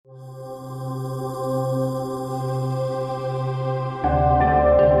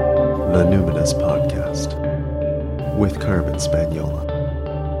the Numinous Podcast with Carmen Spaniola.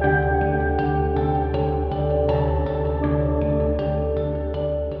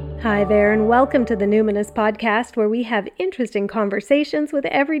 Hi there, and welcome to the Numinous Podcast, where we have interesting conversations with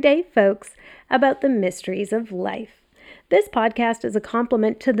everyday folks about the mysteries of life. This podcast is a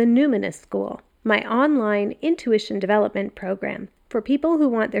complement to the Numinous School, my online intuition development program for people who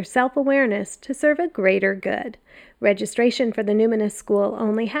want their self-awareness to serve a greater good. Registration for the Numinous School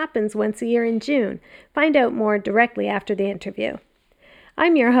only happens once a year in June. Find out more directly after the interview.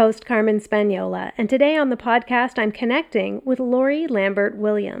 I'm your host, Carmen Spaniola, and today on the podcast I'm connecting with Lori Lambert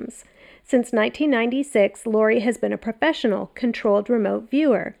Williams. Since 1996, Lori has been a professional controlled remote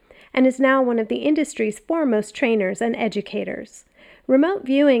viewer and is now one of the industry's foremost trainers and educators. Remote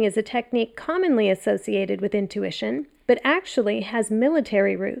viewing is a technique commonly associated with intuition, but actually has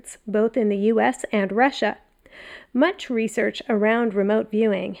military roots, both in the U.S. and Russia. Much research around remote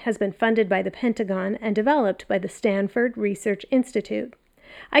viewing has been funded by the Pentagon and developed by the Stanford Research Institute.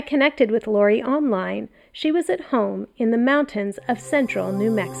 I connected with Lori online. She was at home in the mountains of central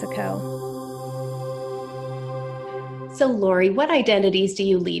New Mexico. So, Lori, what identities do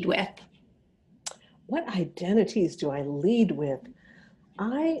you lead with? What identities do I lead with?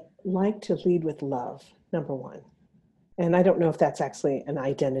 I like to lead with love, number one. And I don't know if that's actually an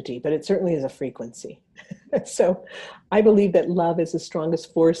identity, but it certainly is a frequency. So I believe that love is the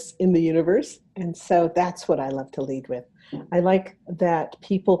strongest force in the universe. And so that's what I love to lead with. I like that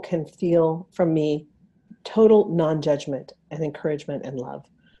people can feel from me total non-judgment and encouragement and love.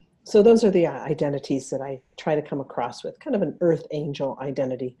 So those are the identities that I try to come across with, kind of an earth angel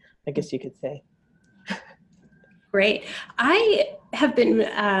identity, I guess you could say. Great. I have been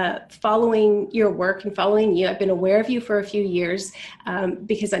following your work and following you. I've been aware of you for a few years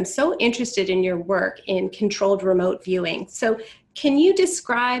because I'm so interested in your work in controlled remote viewing. So can you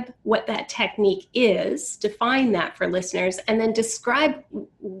describe what that technique is, define that for listeners, and then describe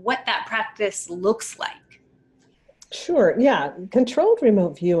what that practice looks like? Sure. Yeah. Controlled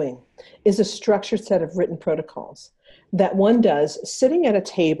remote viewing is a structured set of written protocols that one does sitting at a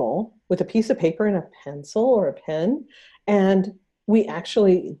table with a piece of paper and a pencil or a pen. And we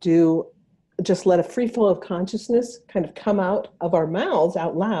actually do just let a free flow of consciousness kind of come out of our mouths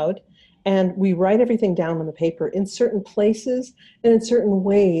out loud. And we write everything down on the paper in certain places and in certain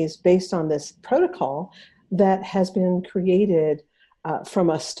ways based on this protocol that has been created from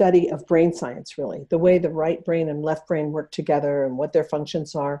a study of brain science, really, the way the right brain and left brain work together and what their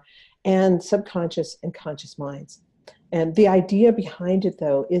functions are, and subconscious and conscious minds. And the idea behind it,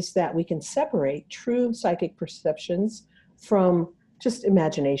 though, is that we can separate true psychic perceptions from just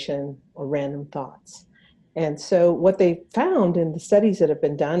imagination or random thoughts. And so what they found in the studies that have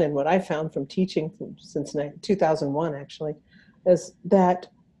been done, and what I found from teaching since 2001, actually, is that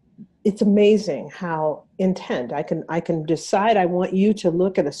it's amazing how intent. I can decide I want you to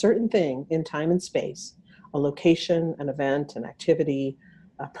look at a certain thing in time and space, a location, an event, an activity,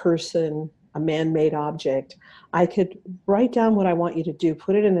 a person, a man-made object. I could write down what I want you to do,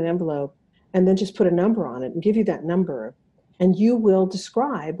 put it in an envelope, and then just put a number on it and give you that number. And you will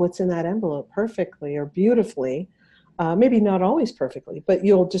describe what's in that envelope perfectly or beautifully, maybe not always perfectly, but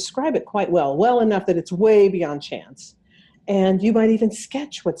you'll describe it quite well enough that it's way beyond chance. And you might even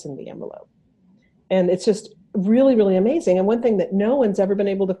sketch what's in the envelope. And it's just really, really amazing. And one thing that no one's ever been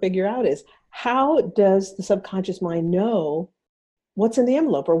able to figure out is, how does the subconscious mind know what's in the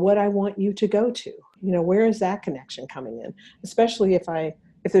envelope or what I want you to go to? Where is that connection coming in? Especially if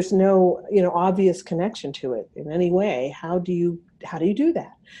there's no, obvious connection to it in any way, how do you do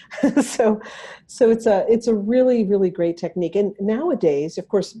that? So it's a really, really great technique. And nowadays, of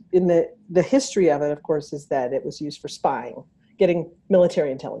course, in the history of it, of course, is that it was used for spying, getting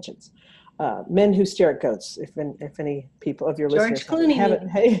military intelligence. Men Who Stare at Goats, if any people of your listeners haven't.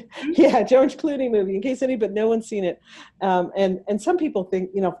 Hey, yeah, George Clooney movie, in case but no one's seen it. And some people think,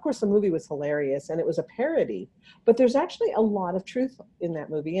 of course the movie was hilarious and it was a parody, but there's actually a lot of truth in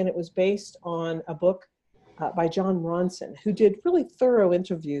that movie. And it was based on a book by John Ronson, who did really thorough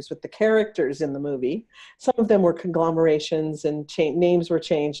interviews with the characters in the movie. Some of them were conglomerations and names were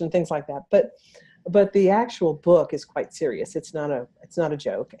changed and things like that. But the actual book is quite serious. It's not a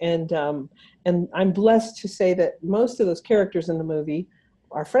joke. And I'm blessed to say that most of those characters in the movie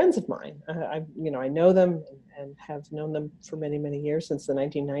are friends of mine. I know them and have known them for many, many years, since the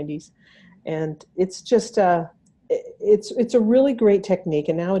 1990s. And it's just it's a really great technique.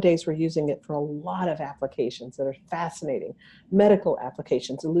 And nowadays we're using it for a lot of applications that are fascinating. Medical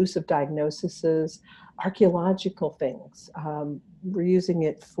applications, elusive diagnoses, archaeological things. We're using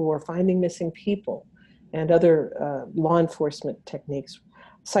it for finding missing people and other law enforcement techniques.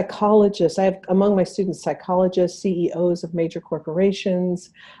 psychologists. I have among my students psychologists, CEOs of major corporations,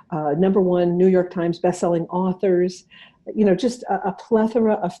 #1 New York Times bestselling authors, just a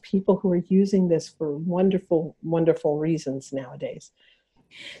plethora of people who are using this for wonderful, wonderful reasons nowadays.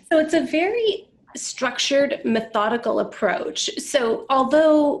 So it's a very structured, methodical approach. So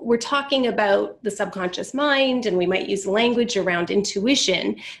although we're talking about the subconscious mind and we might use language around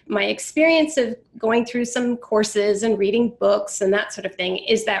intuition, my experience of going through some courses and reading books and that sort of thing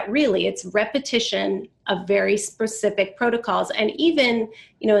is that really it's repetition of very specific protocols. And even,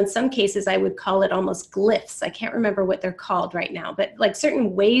 in some cases, I would call it almost glyphs. I can't remember what they're called right now, but like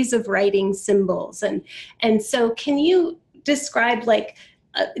certain ways of writing symbols. And so can you describe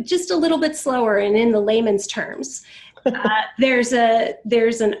just a little bit slower and in the layman's terms, there's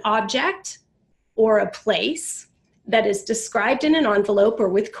an object or a place that is described in an envelope or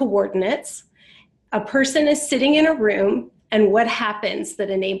with coordinates. A person is sitting in a room, and what happens that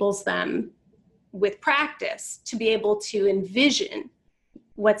enables them, with practice, to be able to envision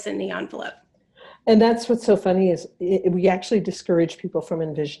what's in the envelope. And that's what's so funny is we actually discourage people from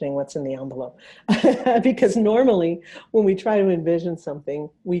envisioning what's in the envelope because normally when we try to envision something,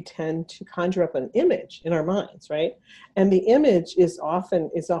 we tend to conjure up an image in our minds, right? And the image is often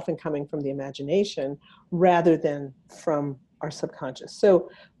coming from the imagination rather than from our subconscious.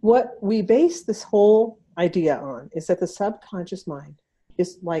 So what we base this whole idea on is that the subconscious mind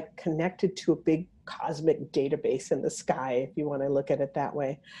is like connected to a big cosmic database in the sky, if you want to look at it that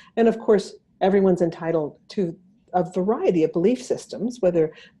way. And of course, everyone's entitled to a variety of belief systems,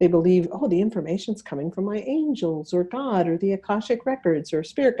 whether they believe, the information's coming from my angels or God or the Akashic records or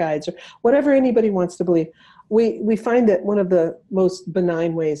spirit guides or whatever anybody wants to believe. We find that one of the most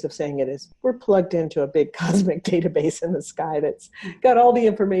benign ways of saying it is we're plugged into a big cosmic database in the sky that's got all the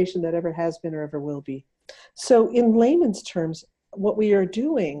information that ever has been or ever will be. So in layman's terms, what we are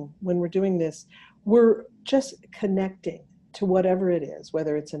doing when we're doing this, we're just connecting to whatever it is,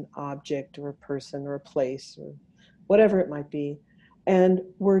 whether it's an object or a person or a place or whatever it might be, and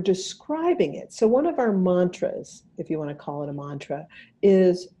we're describing it. So one of our mantras, if you want to call it a mantra,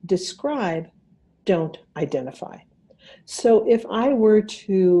 is describe, don't identify. So if I were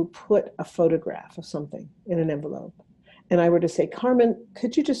to put a photograph of something in an envelope, and I were to say, Carmen,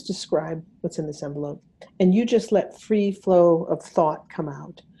 could you just describe what's in this envelope? And you just let free flow of thought come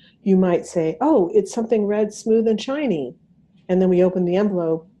out. You might say, it's something red, smooth, and shiny. And then we open the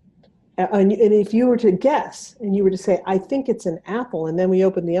envelope, and if you were to guess, and you were to say, I think it's an apple, and then we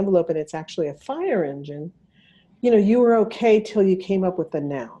open the envelope and it's actually a fire engine, you were okay till you came up with the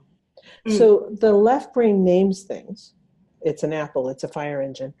noun. So the left brain names things. It's an apple, it's a fire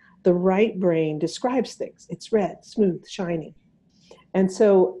engine. The right brain describes things. It's red, smooth, shiny. And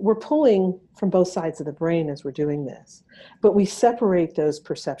so we're pulling from both sides of the brain as we're doing this. But we separate those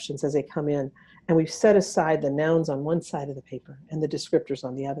perceptions as they come in, and we've set aside the nouns on one side of the paper and the descriptors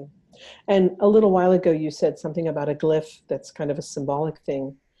on the other. And a little while ago, you said something about a glyph that's kind of a symbolic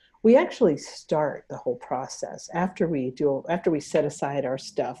thing. We actually start the whole process after we set aside our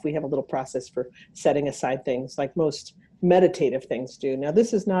stuff. We have a little process for setting aside things like most meditative things do. Now,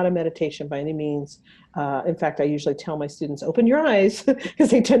 this is not a meditation by any means. In fact, I usually tell my students, open your eyes, because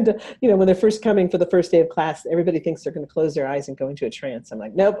they tend to, when they're first coming for the first day of class, everybody thinks they're going to close their eyes and go into a trance. I'm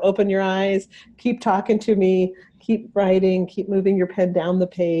like, nope, open your eyes, keep talking to me, keep writing, keep moving your pen down the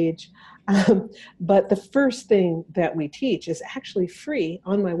page. But the first thing that we teach is actually free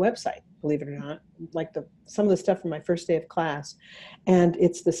on my website, believe it or not, like some of the stuff from my first day of class. And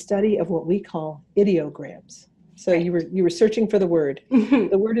it's the study of what we call ideograms. So you were searching for the word.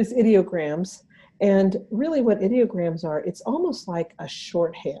 The word is ideograms. And really what ideograms are, it's almost like a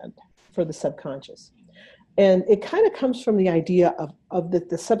shorthand for the subconscious. And it kind of comes from the idea of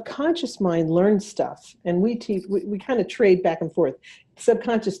the subconscious mind learns stuff. And we kind of trade back and forth. The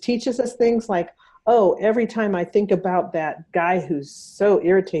subconscious teaches us things like, every time I think about that guy who so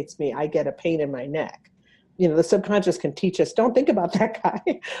irritates me, I get a pain in my neck. The subconscious can teach us, don't think about that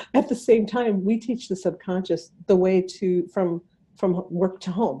guy. At the same time, we teach the subconscious the way from work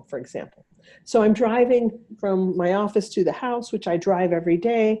to home, for example. So I'm driving from my office to the house, which I drive every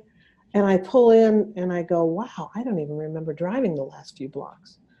day, and I pull in and I go, wow, I don't even remember driving the last few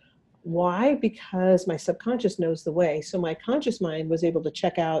blocks. Why? Because my subconscious knows the way. So my conscious mind was able to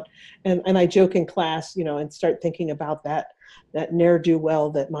check out, and I joke in class, and start thinking about that that ne'er-do-well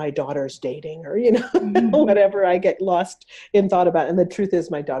that my daughter's dating, or, Mm-hmm. whatever I get lost in thought about. And the truth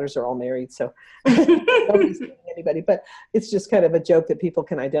is my daughters are all married, so nobody's dating anybody, but it's just kind of a joke that people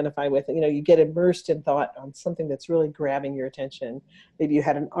can identify with. You get immersed in thought on something that's really grabbing your attention. Maybe you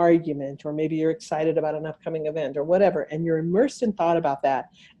had an argument, or maybe you're excited about an upcoming event or whatever, and you're immersed in thought about that,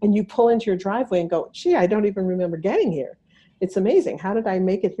 and you pull into your driveway and go, gee, I don't even remember getting here. It's amazing. How did I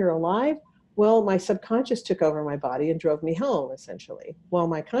make it here alive? Well, my subconscious took over my body and drove me home, essentially, while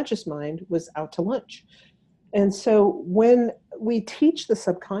my conscious mind was out to lunch. And so when we teach the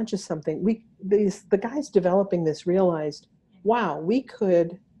subconscious something, the guys developing this realized, wow, we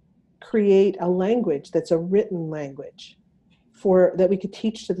could create a language that's a written language that we could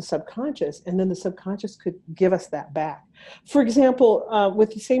teach to the subconscious, and then the subconscious could give us that back. For example,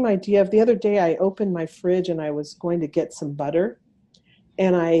 with the same idea of the other day, I opened my fridge and I was going to get some butter,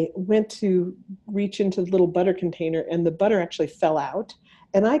 and I went to reach into the little butter container, and the butter actually fell out,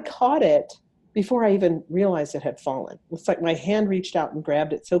 and I caught it before I even realized it had fallen. It's like my hand reached out and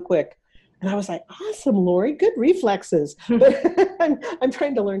grabbed it so quick. And I was like, awesome, Lori, good reflexes. But I'm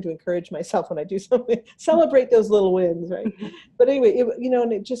trying to learn to encourage myself when I do something, celebrate those little wins, right? But anyway,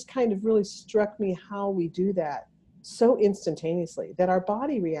 and it just kind of really struck me how we do that so instantaneously, that our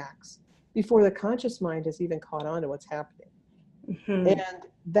body reacts before the conscious mind has even caught on to what's happening. Mm-hmm. And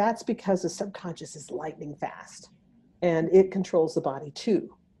that's because the subconscious is lightning fast, and it controls the body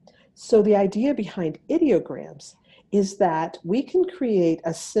too. So the idea behind ideograms is that we can create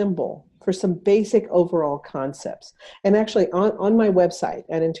a symbol for some basic overall concepts. And actually on my website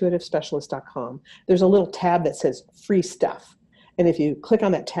at intuitivespecialist.com, there's a little tab that says free stuff. And if you click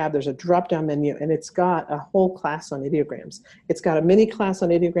on that tab, there's a drop-down menu, and it's got a whole class on ideograms. It's got a mini class on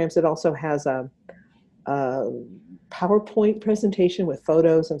ideograms. It also has a PowerPoint presentation with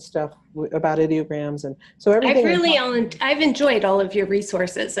photos and stuff about ideograms, and so everything. I've enjoyed all of your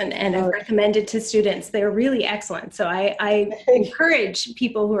resources, and I've recommended to students. They're really excellent. So I encourage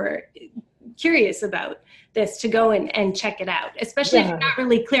people who are curious about this to go and check it out, especially if you're not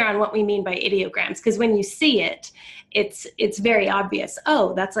really clear on what we mean by ideograms, because when you see it, it's very obvious.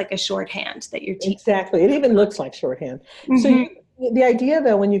 Oh, that's like a shorthand that you're teaching. Exactly. It even looks like shorthand. Mm-hmm. So the idea,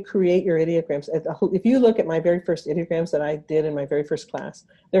 though, when you create your ideograms, if you look at my very first ideograms that I did in my very first class,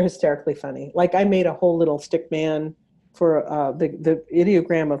 they're hysterically funny. Like, I made a whole little stick man for the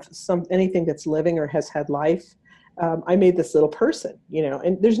ideogram of anything that's living or has had life. I made this little person,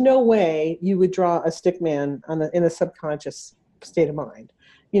 and there's no way you would draw a stick man in a subconscious state of mind.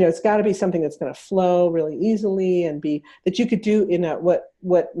 It's got to be something that's going to flow really easily and be that you could do in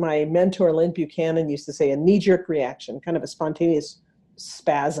what my mentor Lynn Buchanan used to say, a knee-jerk reaction, kind of a spontaneous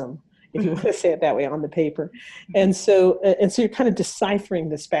spasm, if you want to say it that way, on the paper. And so you're kind of deciphering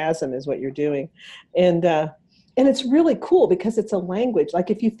the spasm is what you're doing, and it's really cool because it's a language. Like,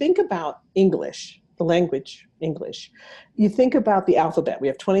 if you think about English, the language English, you think about the alphabet. We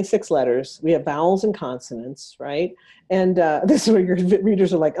have 26 letters. We have vowels and consonants, right? And this is where your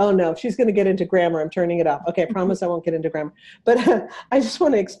readers are like, oh no, if she's going to get into grammar, I'm turning it off. Okay, I promise I won't get into grammar. But I just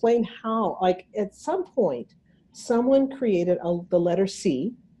want to explain how, like, at some point, someone created the letter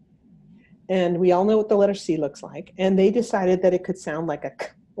C, and we all know what the letter C looks like, and they decided that it could sound like a K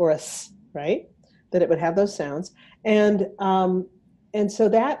or a S, right? That it would have those sounds. And so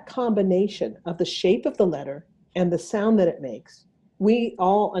that combination of the shape of the letter and the sound that it makes, we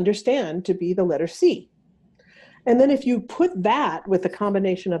all understand to be the letter C. And then if you put that with the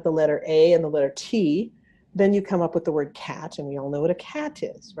combination of the letter A and the letter T, then you come up with the word cat, and we all know what a cat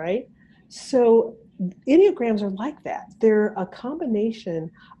is, right? So ideograms are like that. They're a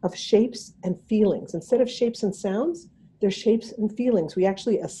combination of shapes and feelings. Instead of shapes and sounds, they're shapes and feelings. We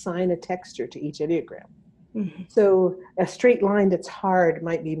actually assign a texture to each ideogram. Mm-hmm. So a straight line that's hard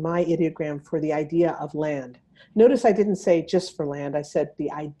might be my ideogram for the idea of land. Notice I didn't say just for land. I said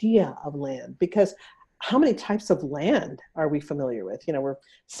the idea of land, because how many types of land are we familiar with? We're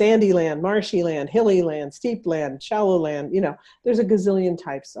sandy land, marshy land, hilly land, steep land, shallow land. There's a gazillion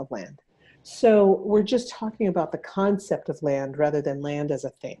types of land. So we're just talking about the concept of land rather than land as a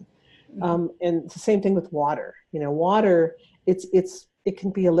thing. Mm-hmm. And it's the same thing with water. Water, it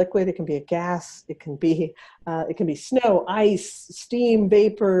can be a liquid, it can be a gas, it can be snow, ice, steam,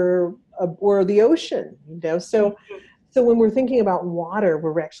 vapor, or the ocean. So when we're thinking about water,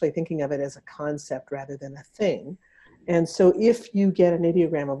 we're actually thinking of it as a concept rather than a thing. And so if you get an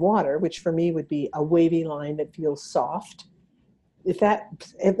ideogram of water, which for me would be a wavy line that feels soft,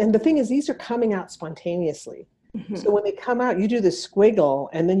 and the thing is, these are coming out spontaneously. Mm-hmm. So when they come out, you do the squiggle,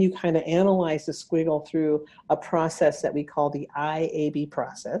 and then you kind of analyze the squiggle through a process that we call the IAB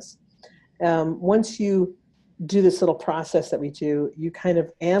process. Once you do this little process that we do. You kind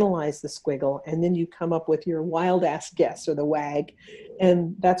of analyze the squiggle, and then you come up with your wild ass guess, or the WAG.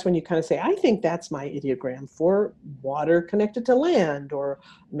 And that's when you kind of say, I think that's my ideogram for water connected to land, or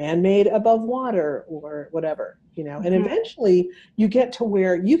man-made above water, or whatever, and eventually you get to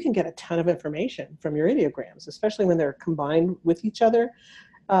where you can get a ton of information from your ideograms, especially when they're combined with each other.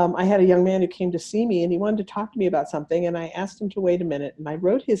 I had a young man who came to see me, and he wanted to talk to me about something, and I asked him to wait a minute, and I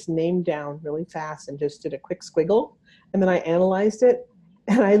wrote his name down really fast and just did a quick squiggle, and then I analyzed it,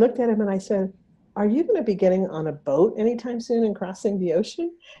 and I looked at him and I said, are you going to be getting on a boat anytime soon and crossing the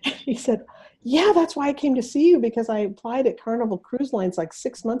ocean? And he said, yeah, that's why I came to see you, because I applied at Carnival Cruise Lines like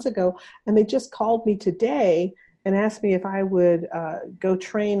 6 months ago, and they just called me today and asked me if I would go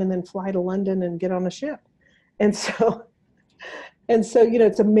train and then fly to London and get on a ship. And so,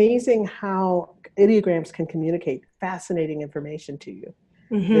 it's amazing how ideograms can communicate fascinating information to you.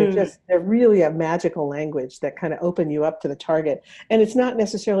 They're really a magical language that kind of open you up to the target. And it's not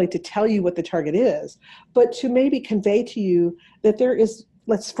necessarily to tell you what the target is, but to maybe convey to you that there is,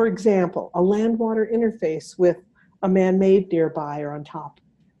 for example, a land-water interface with a man-made nearby or on top,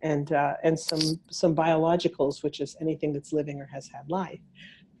 and some biologicals, which is anything that's living or has had life.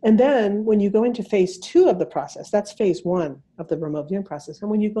 And then when you go into phase 2 of the process, that's phase 1 of the remote viewing process.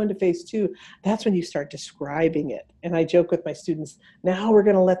 And when you go into phase 2, that's when you start describing it. And I joke with my students, now we're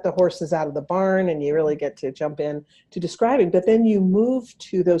going to let the horses out of the barn and you really get to jump in to describing. But then you move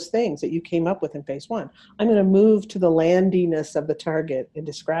to those things that you came up with in phase 1. I'm going to move to the landiness of the target and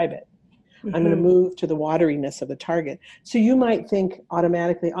describe it. I'm going to move to the wateriness of the target. So you might think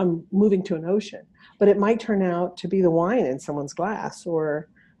automatically, I'm moving to an ocean, but it might turn out to be the wine in someone's glass, or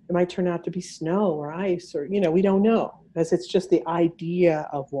it might turn out to be snow or ice, or, we don't know, because it's just the idea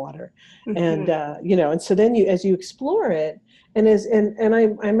of water. And, and so then as you explore it, and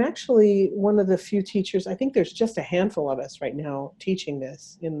I'm actually one of the few teachers, I think there's just a handful of us right now teaching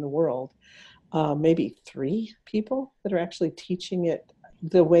this in the world, maybe 3 people that are actually teaching it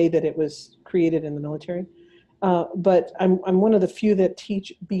the way that it was created in the military. But I'm one of the few that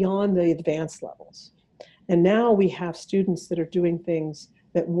teach beyond the advanced levels. And now we have students that are doing things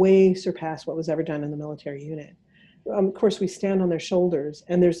that way surpass what was ever done in the military unit. Of course, we stand on their shoulders,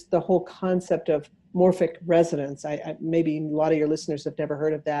 and there's the whole concept of morphic resonance. Maybe a lot of your listeners have never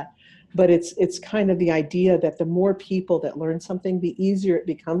heard of that, but it's kind of the idea that the more people that learn something, the easier it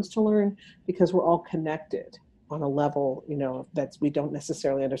becomes to learn, because we're all connected on a level, that we don't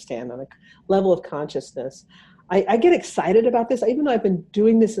necessarily understand, on a level of consciousness. I get excited about this, even though I've been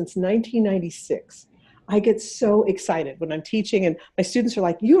doing this since 1996. I get so excited when I'm teaching, and my students are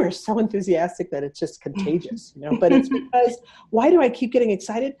like, you are so enthusiastic that it's just contagious, but it's because, why do I keep getting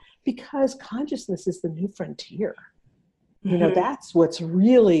excited? Because consciousness is the new frontier. That's what's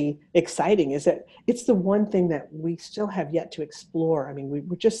really exciting, is that it's the one thing that we still have yet to explore. I mean,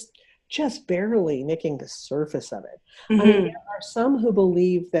 we're just barely nicking the surface of it. I mean, there are some who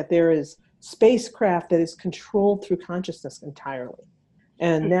believe that there is spacecraft that is controlled through consciousness entirely.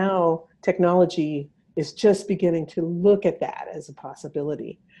 And now technology is just beginning to look at that as a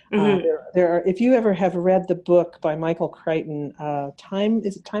possibility. There are, if you ever have read the book by Michael Crichton,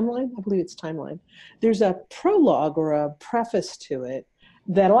 is it Timeline? I believe it's Timeline. There's a prologue or a preface to it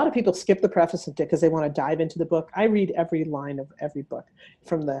that a lot of people skip the preface because they want to dive into the book. I read every line of every book,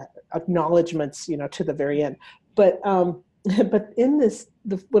 from the acknowledgments, to the very end. But in this,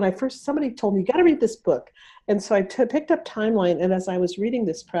 when somebody told me, you got to read this book. And so I picked up Timeline, and as I was reading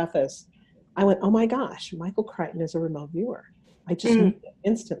this preface, I went, oh my gosh, Michael Crichton is a remote viewer. I just knew it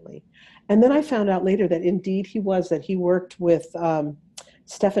instantly. And then I found out later that indeed he worked with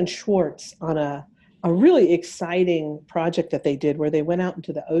Stefan Schwartz on a really exciting project that they did, where they went out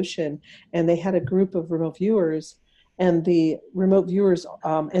into the ocean and they had a group of remote viewers, and the remote viewers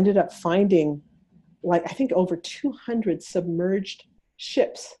ended up finding, I think, over 200 submerged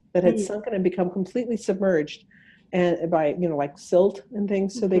ships that had sunken and become completely submerged, and by like silt and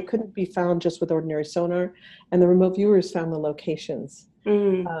things, so they couldn't be found just with ordinary sonar, and the remote viewers found the locations.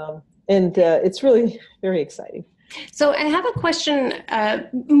 And it's really very exciting. So I have a question.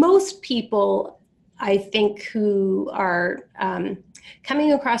 Most people, I think, who are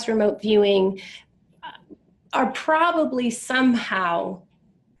coming across remote viewing are probably somehow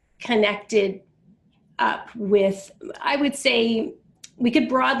connected up with, I would say, we could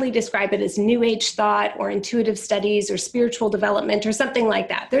broadly describe it as New Age thought or intuitive studies or spiritual development or something like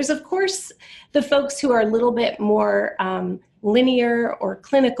that. There's, of course, the folks who are a little bit more linear or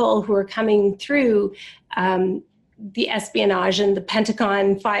clinical, who are coming through the espionage and the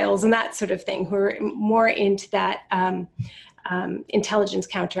Pentagon files and that sort of thing, who are more into that intelligence,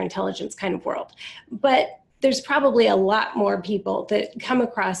 counterintelligence kind of world. But there's probably a lot more people that come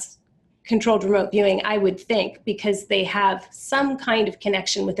across controlled remote viewing, I would think, because they have some kind of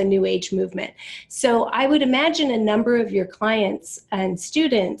connection with the New Age movement. So I would imagine a number of your clients and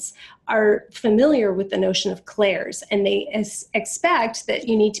students are familiar with the notion of clairs, and they expect that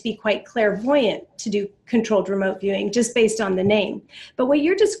you need to be quite clairvoyant to do controlled remote viewing just based on the name. But what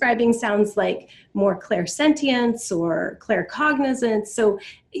you're describing sounds like more clairsentience or claircognizance. So,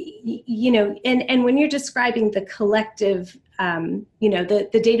 and when you're describing the collective the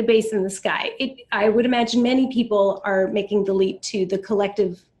database in the sky, I would imagine many people are making the leap to the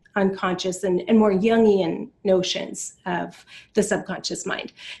collective unconscious and more Jungian notions of the subconscious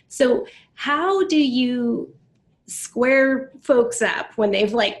mind. So how do you square folks up when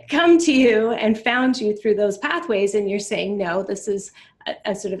they've come to you and found you through those pathways and you're saying, no, this is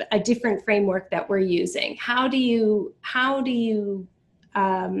a sort of a different framework that we're using? How do you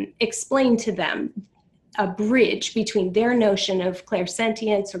explain to them a bridge between their notion of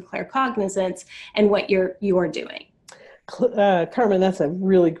clairsentience or claircognizance and what you're doing? Carmen, that's a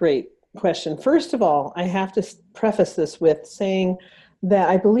really great question. First of all, I have to preface this with saying that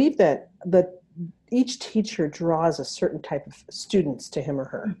I believe that each teacher draws a certain type of students to him or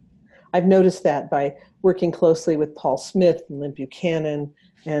her. I've noticed that by working closely with Paul Smith and Lynn Buchanan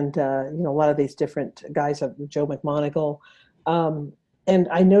and a lot of these different guys, Joe McMoneagle. And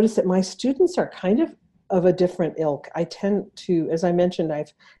I noticed that my students are kind of a different ilk. I tend to, as I mentioned,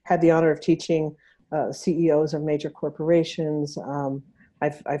 I've had the honor of teaching CEOs of major corporations.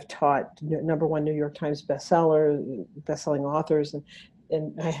 I've taught #1 New York Times best-selling authors, and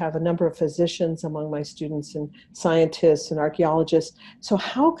I have a number of physicians among my students and scientists and archaeologists. So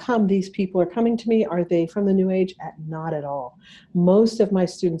how come these people are coming to me? Are they from the New Age? Not at all. Most of my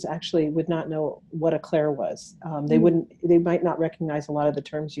students actually would not know what a clair was. They might not recognize a lot of the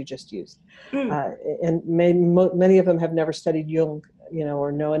terms you just used. And many of them have never studied Jung,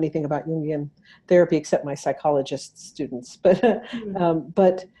 or know anything about Jungian therapy except my psychologist students.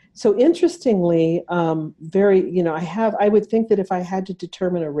 But so interestingly, I would think that if I had to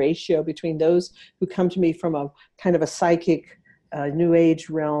determine a ratio between those who come to me from a kind of a psychic New Age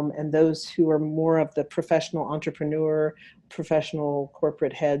realm and those who are more of the professional entrepreneur, professional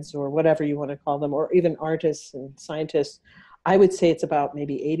corporate heads, or whatever you want to call them, or even artists and scientists, I would say it's about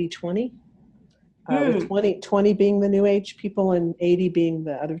maybe 80-20. With 20 being the New Age people and 80 being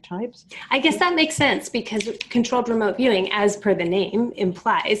the other types. I guess that makes sense because controlled remote viewing, as per the name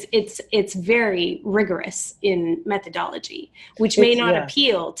implies, it's very rigorous in methodology, which may not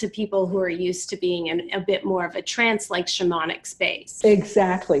appeal to people who are used to being in a bit more of a trance-like shamanic space.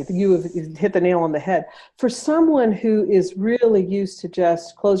 Exactly. You hit the nail on the head. For someone who is really used to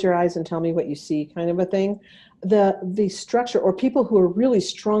just close your eyes and tell me what you see kind of a thing, the structure, or people who are really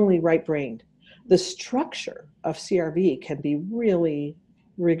strongly right-brained, the structure of CRV can be really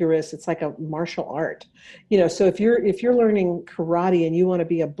rigorous. It's like a martial art, so if you're learning karate and you want to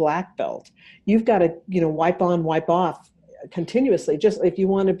be a black belt, you've got to, wipe on, wipe off continuously. Just if you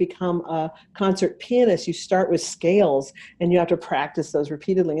want to become a concert pianist, you start with scales and you have to practice those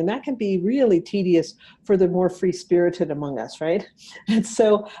repeatedly. And that can be really tedious for the more free-spirited among us, right? And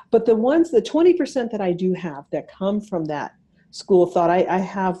so, but the 20% that I do have that come from that school of thought, I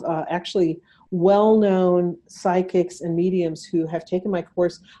have actually well-known psychics and mediums who have taken my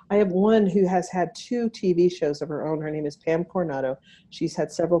course. I have one who has had 2 TV shows of her own. Her name is Pam Coronado. She's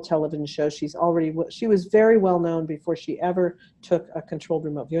had several television shows. She was very well-known before she ever took a controlled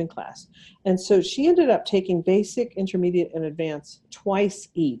remote viewing class. And so she ended up taking basic, intermediate, and advanced twice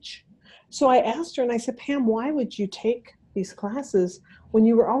each. So I asked her and I said, Pam, why would you take these classes when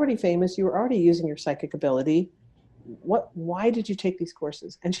you were already famous, you were already using your psychic ability? Why did you take these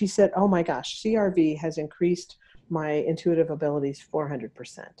courses? And she said, oh my gosh, CRV has increased my intuitive abilities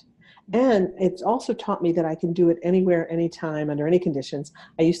 400%. And it's also taught me that I can do it anywhere, anytime, under any conditions.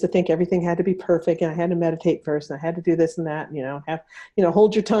 I used to think everything had to be perfect and I had to meditate first and I had to do this and that,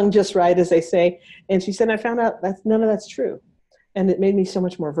 hold your tongue just right, as they say. And she said, I found out none of that's true. And it made me so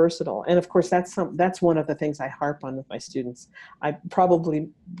much more versatile. And of course, that's one of the things I harp on with my students. I probably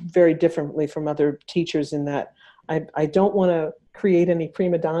very differently from other teachers in that I don't want to create any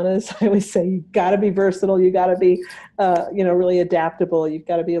prima donnas. I always say you've got to be versatile. You got to be, really adaptable. You've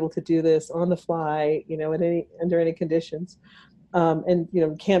got to be able to do this on the fly, under any conditions.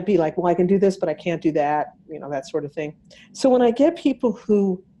 And can't be like, well, I can do this, but I can't do that. That sort of thing. So when I get people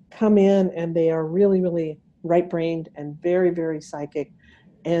who come in and they are really, really right-brained and very, very psychic,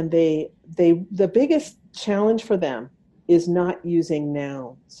 and the biggest challenge for them is not using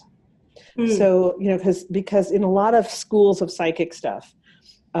nouns. So, because in a lot of schools of psychic stuff,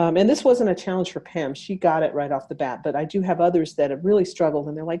 And this wasn't a challenge for Pam. She got it right off the bat. But I do have others that have really struggled,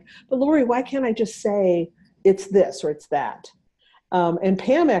 and they're like, but Lori, why can't I just say it's this or it's that? And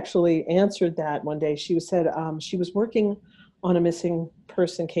Pam actually answered that one day. She said she was working on a missing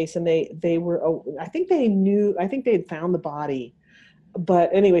person case, and they were, I think they had found the body. But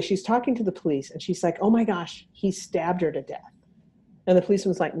anyway, she's talking to the police, and she's like, oh my gosh, he stabbed her to death. And the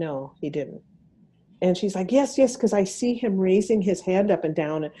policeman's like, no, he didn't. And she's like, yes, because I see him raising his hand up and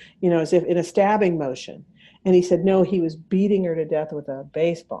down, as if in a stabbing motion. And he said, no, he was beating her to death with a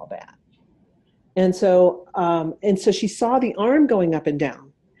baseball bat. And so she saw the arm going up and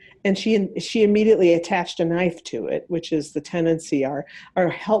down, and she immediately attached a knife to it, which is the tendency. Our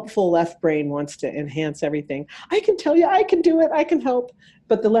helpful left brain wants to enhance everything. I can tell you, I can do it, I can help.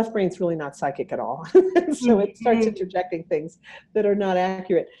 But the left brain's really not psychic at all. So it starts interjecting things that are not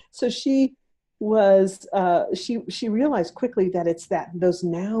accurate. So she realized quickly that it's those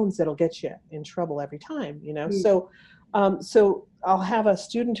nouns that'll get you in trouble every time, So I'll have a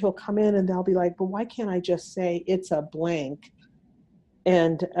student who'll come in and they'll be like, but why can't I just say it's a blank?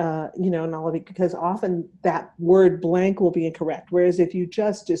 And, because often that word blank will be incorrect. Whereas if you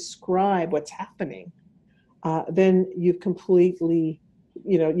just describe what's happening, then you've completely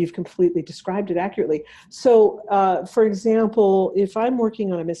described it accurately. So, for example, if I'm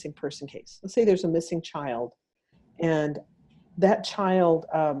working on a missing person case, let's say there's a missing child, and that child,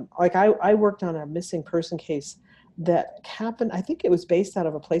 I worked on a missing person case that happened, I think it was based out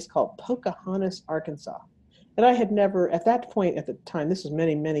of a place called Pocahontas, Arkansas. And I had never, at that point, at the time, this was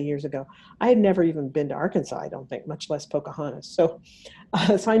many, many years ago, I had never even been to Arkansas, I don't think, much less Pocahontas. So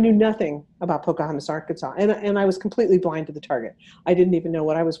I knew nothing about Pocahontas, Arkansas. And I was completely blind to the target. I didn't even know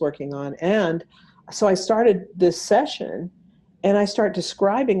what I was working on. And so I started this session, and I started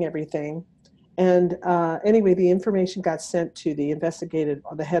describing everything. And anyway, the information got sent to the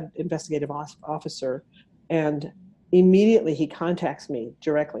head investigative officer, and immediately he contacts me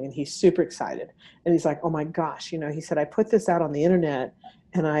directly, and he's super excited. And he's like, oh my gosh, he said, I put this out on the internet,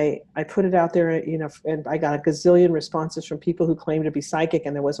 and I put it out there, and I got a gazillion responses from people who claimed to be psychic,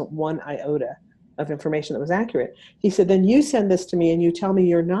 and there wasn't one iota of information that was accurate. He said, then you send this to me and you tell me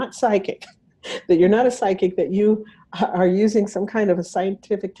you're not psychic, that you're not a psychic, that you are using some kind of a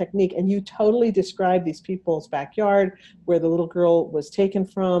scientific technique, and you totally describe these people's backyard where the little girl was taken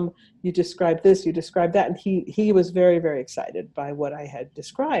from. You describe this, you describe that. And he was very, very excited by what I had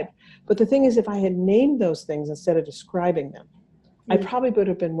described. But the thing is, if I had named those things instead of describing them, I probably would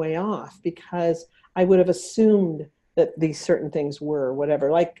have been way off, because I would have assumed that these certain things were whatever,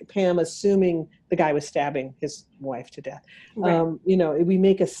 like Pam assuming the guy was stabbing his wife to death. Right. We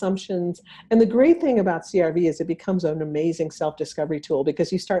make assumptions. And the great thing about CRV is it becomes an amazing self-discovery tool,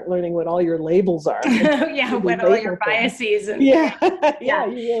 because you start learning what all your labels are. Yeah, what all your biases. And yeah,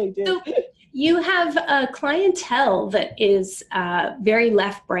 you really do. So you have a clientele that is very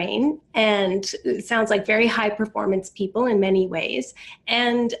left brain, and it sounds like very high performance people in many ways,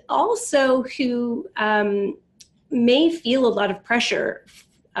 and also who may feel a lot of pressure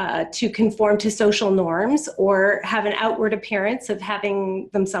to conform to social norms or have an outward appearance of having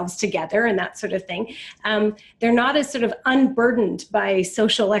themselves together and that sort of thing. They're not as sort of unburdened by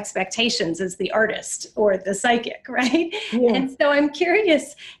social expectations as the artist or the psychic, right? Yeah. And so I'm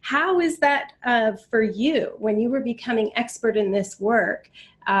curious, how is that for you when you were becoming expert in this work?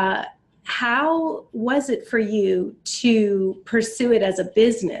 How was it for you to pursue it as a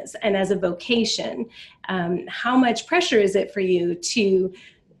business and as a vocation? How much pressure is it for you to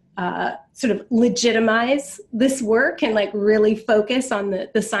sort of legitimize this work and really focus on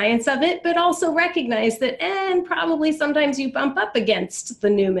the science of it, but also recognize that, and probably sometimes you bump up against the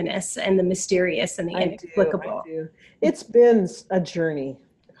numinous and the mysterious and the inexplicable. I do. It's been a journey,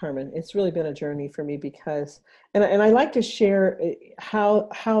 Carmen. It's really been a journey for me, because, and I like to share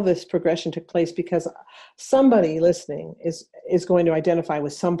how this progression took place, because somebody listening is going to identify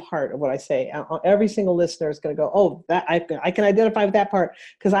with some part of what I say. Every single listener is going to go, oh, that I can identify with that part,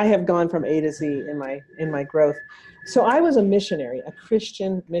 because I have gone from A to Z in my growth. So I was a missionary, a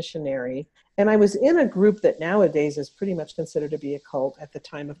Christian missionary, and I was in a group that nowadays is pretty much considered to be a cult. At the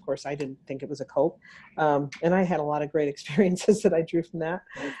time, of course, I didn't think it was a cult. And I had a lot of great experiences that I drew from that.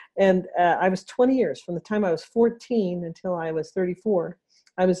 And I was 20 years, from the time I was 14 until I was 34,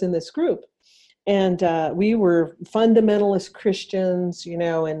 I was in this group. And we were fundamentalist Christians,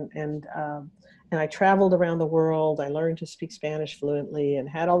 and I traveled around the world. I learned to speak Spanish fluently and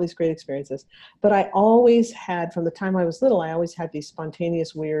had all these great experiences. But I always had, from the time I was little, I always had these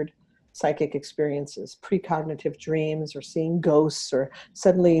spontaneous, weird psychic experiences, precognitive dreams, or seeing ghosts, or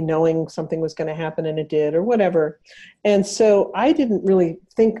suddenly knowing something was going to happen and it did, or whatever. And so I didn't really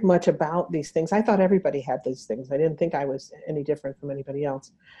think much about these things. I thought everybody had these things. I didn't think I was any different from anybody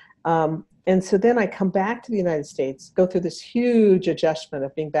else. And so then I come back to the United States, go through this huge adjustment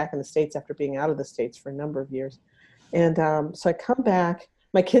of being back in the States after being out of the States for a number of years. And so I come back.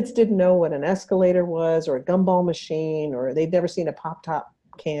 My kids didn't know what an escalator was, or a gumball machine, or they'd never seen a pop-top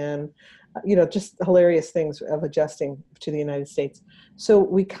can, just hilarious things of adjusting to the United States. So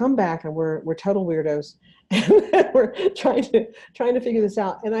we come back and we're total weirdos. And we're trying to figure this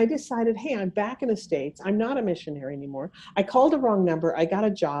out. And I decided, hey, I'm back in the States. I'm not a missionary anymore. I called the wrong number. I got a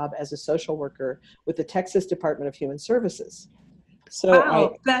job as a social worker with the Texas Department of Human Services.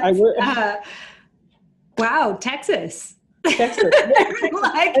 So wow, wow, Texas. Texas.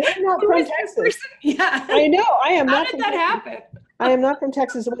 Like, and I'm not from Texas. Yeah. I know. I am How not. did that happen? I am not from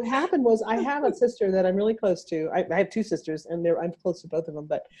Texas. What happened was I have a sister that I'm really close to. I have two sisters, and I'm close to both of them.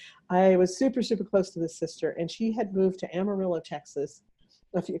 But I was super, super close to this sister, and she had moved to Amarillo, Texas,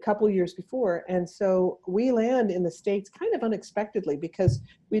 a couple of years before. And so we land in the States kind of unexpectedly, because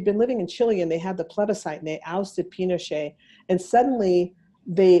we'd been living in Chile, and they had the plebiscite, and they ousted Pinochet, and suddenly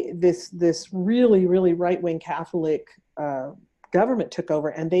this really, really right-wing Catholic government took over,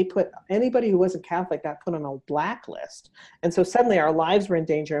 and they put anybody who wasn't Catholic got put on a blacklist. And so suddenly our lives were in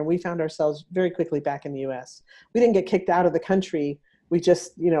danger, and we found ourselves very quickly back in the US. We didn't get kicked out of the country. We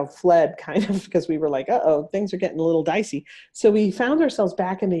just, fled kind of, because we were like, uh-oh, things are getting a little dicey. So we found ourselves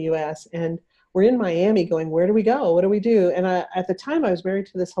back in the US, and we're in Miami going, where do we go? What do we do? And at the time I was married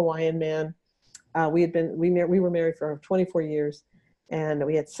to this Hawaiian man. We were married for 24 years, and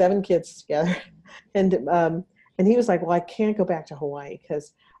we had 7 kids together. And he was like, well, I can't go back to Hawaii,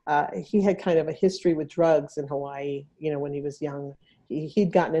 because he had kind of a history with drugs in Hawaii, when he was young.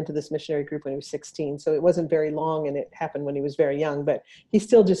 He'd gotten into this missionary group when he was 16, so it wasn't very long, and it happened when he was very young, but he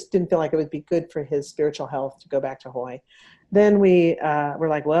still just didn't feel like it would be good for his spiritual health to go back to Hawaii. Then we were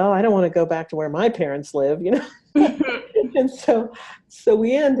like, well, I don't want to go back to where my parents live, And so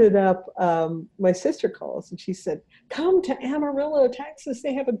we ended up, my sister calls, and she said, come to Amarillo, Texas.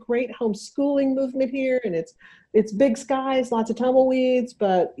 They have a great homeschooling movement here, and it's big skies, lots of tumbleweeds,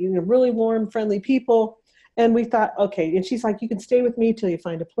 but really warm, friendly people. And we thought, okay. And she's like, you can stay with me till you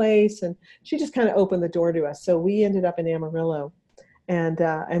find a place. And she just kind of opened the door to us. So we ended up in Amarillo,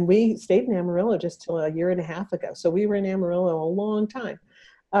 and we stayed in Amarillo just till a year and a half ago. So we were in Amarillo a long time.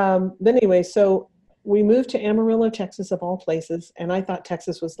 But anyway, so we moved to Amarillo, Texas, of all places. And I thought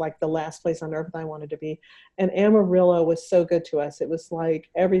Texas was like the last place on earth I wanted to be. And Amarillo was so good to us. It was like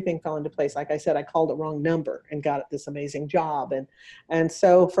everything fell into place. Like I said, I called the wrong number and got this amazing job. And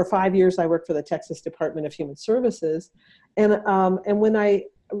so for 5 years, I worked for the Texas Department of Human Services. And when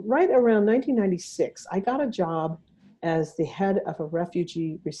right around 1996, I got a job as the head of a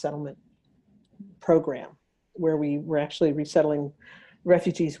refugee resettlement program, where we were actually resettling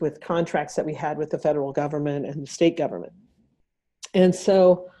refugees with contracts that we had with the federal government and the state government. And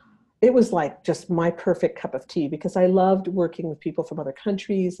so it was like just my perfect cup of tea, because I loved working with people from other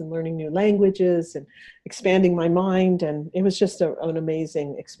countries and learning new languages and expanding my mind. And it was just an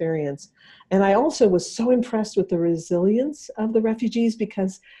amazing experience. And I also was so impressed with the resilience of the refugees,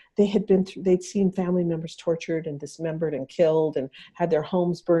 because they'd seen family members tortured and dismembered and killed, and had their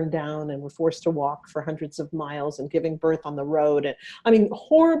homes burned down, and were forced to walk for hundreds of miles, and giving birth on the road. And I mean,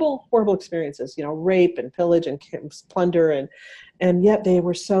 horrible, horrible experiences, rape and pillage and plunder. And yet they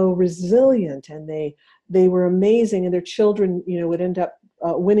were so resilient, and they were amazing. And their children, would end up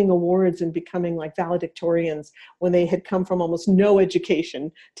winning awards and becoming like valedictorians when they had come from almost no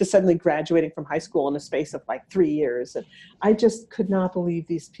education to suddenly graduating from high school in a space of like 3 years. And I just could not believe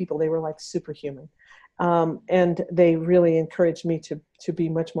these people. They were like superhuman. And they really encouraged me to be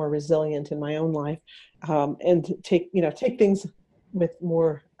much more resilient in my own life, and to take things with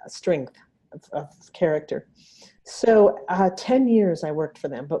more strength of character. So 10 years I worked for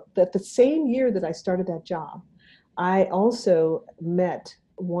them. But at the same year that I started that job, I also met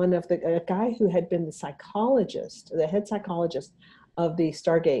a guy who had been the head psychologist of the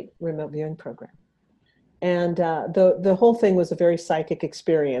Stargate remote viewing program. And the whole thing was a very psychic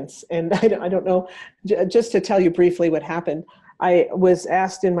experience. And I don't know, just to tell you briefly what happened, I was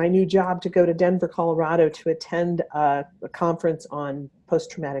asked in my new job to go to Denver, Colorado to attend a conference on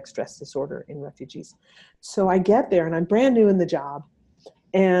post-traumatic stress disorder in refugees. So I get there, and I'm brand new in the job.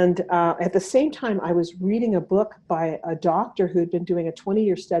 And at the same time, I was reading a book by a doctor who had been doing a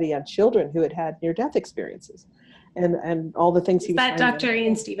 20-year study on children who had near-death experiences, and all the things he was finding. Is that Dr.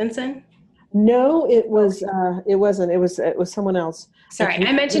 Ian Stevenson? No, it was. It wasn't. It was someone else. Sorry,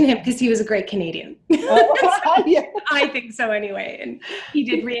 I mentioned him because he was a great Canadian. Yeah. I think so anyway. And he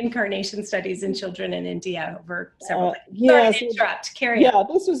did reincarnation studies in children in India over several. Yes. Sorry to interrupt. Carry on. Yeah,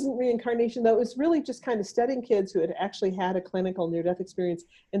 this wasn't reincarnation, though. It was really just kind of studying kids who had actually had a clinical near-death experience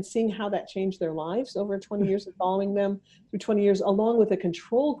and seeing how that changed their lives over 20 years and following them through 20 years, along with a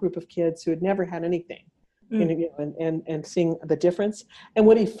control group of kids who had never had anything. And seeing the difference. And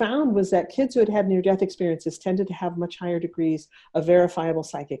what he found was that kids who had had near-death experiences tended to have much higher degrees of verifiable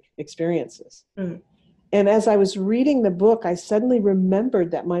psychic experiences. And as I was reading the book, I suddenly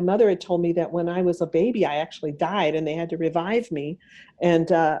remembered that my mother had told me that when I was a baby, I actually died and they had to revive me. And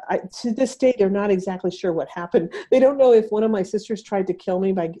to this day, they're not exactly sure what happened. They don't know if one of my sisters tried to kill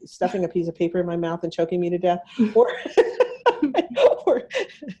me by stuffing a piece of paper in my mouth and choking me to death, or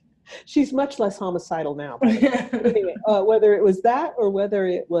she's much less homicidal now. Anyway, whether it was that or whether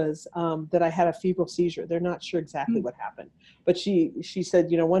it was that I had a febrile seizure, they're not sure exactly what happened. But she said,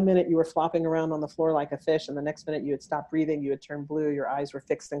 one minute you were flopping around on the floor like a fish, and the next minute you had stopped breathing, you had turned blue, your eyes were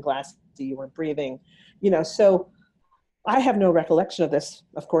fixed and glassy, you weren't breathing. So I have no recollection of this,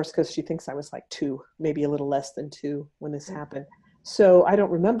 of course, because she thinks I was like 2, maybe a little less than 2 when this happened. So I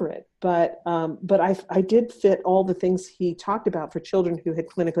don't remember it, but I did fit all the things he talked about for children who had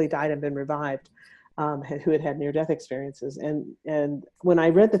clinically died and been revived, who had had near-death experiences. And when I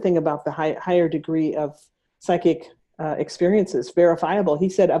read the thing about the higher degree of psychic experiences, verifiable, he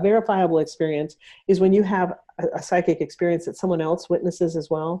said a verifiable experience is when you have a psychic experience that someone else witnesses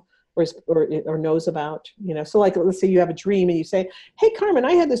as well, or knows about, so like, let's say you have a dream and you say, hey, Carmen,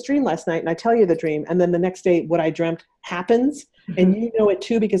 I had this dream last night, and I tell you the dream. And then the next day, what I dreamt happens, and you know it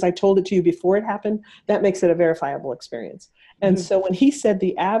too, because I told it to you before it happened. That makes it a verifiable experience. And so when he said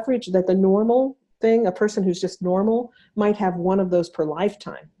the average, that the normal thing, a person who's just normal might have one of those per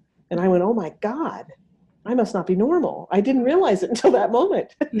lifetime. And I went, oh my God, I must not be normal. I didn't realize it until that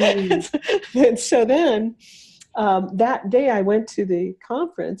moment. And so then, that day I went to the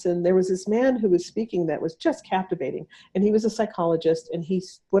conference, and there was this man who was speaking that was just captivating. And he was a psychologist, and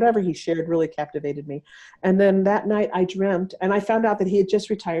whatever he shared really captivated me. And then that night I dreamt, and I found out that he had just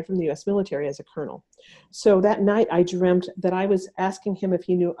retired from the U.S. military as a colonel. So that night I dreamt that I was asking him if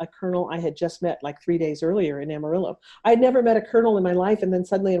he knew a colonel I had just met like 3 days earlier in Amarillo. I had never met a colonel in my life, and then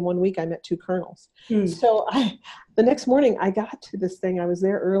suddenly in 1 week I met 2 colonels. So the next morning I got to this thing. I was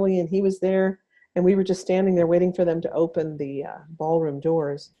there early, and he was there. And we were just standing there waiting for them to open the ballroom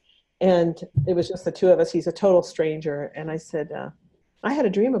doors. And it was just the 2 of us. He's a total stranger. And I said, I had a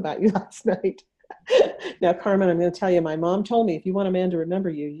dream about you last night. Now, Carmen, I'm going to tell you, my mom told me, if you want a man to remember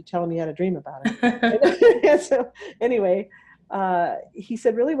you, you tell him you had a dream about it. So anyway, he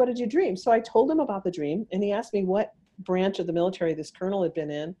said, really, what did you dream? So I told him about the dream. And he asked me what branch of the military this colonel had been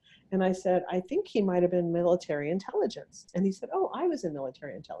in. And I said, I think he might have been military intelligence. And he said, oh, I was in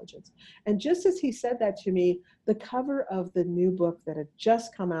military intelligence. And just as he said that to me, the cover of the new book that had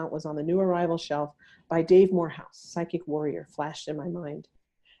just come out was on the new arrival shelf by Dave Morehouse, Psychic Warrior, flashed in my mind.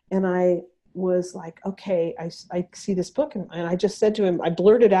 And I was like, okay, I see this book. And I just said to him, I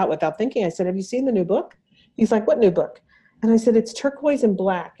blurted out without thinking, I said, have you seen the new book? He's like, what new book? And I said, it's turquoise and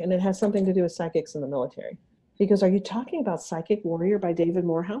black, and it has something to do with psychics in the military. He goes, are you talking about Psychic Warrior by David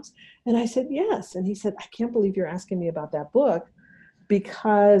Morehouse? And I said, yes. And he said, I can't believe you're asking me about that book,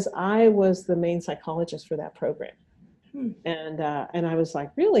 because I was the main psychologist for that program. And I was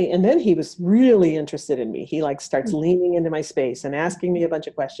like, really? And then he was really interested in me. He like starts leaning into my space and asking me a bunch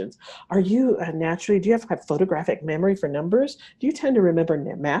of questions. Are you naturally, do you have photographic memory for numbers? Do you tend to remember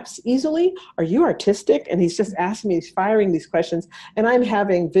maps easily? Are you artistic? And he's just asking me, he's firing these questions. And I'm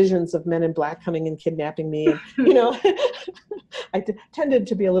having visions of men in black coming and kidnapping me. And, I tended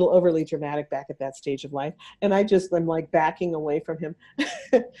to be a little overly dramatic back at that stage of life. And I'm like backing away from him.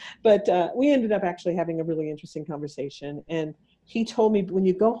 But we ended up actually having a really interesting conversation. And he told me, when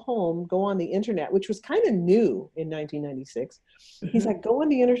you go home, go on the internet, which was kind of new in 1996. He's like, go on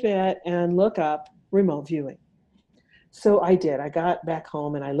the internet and look up remote viewing. So I did. I got back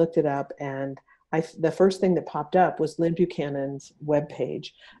home and I looked it up, and the first thing that popped up was Lynn Buchanan's webpage,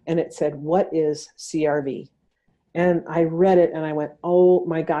 and it said, what is CRV? And I read it and I went, oh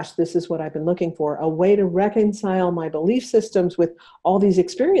my gosh, this is what I've been looking for, a way to reconcile my belief systems with all these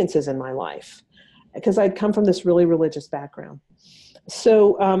experiences in my life, because I'd come from this really religious background.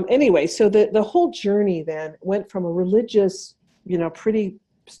 So anyway, so the whole journey then went from a religious, pretty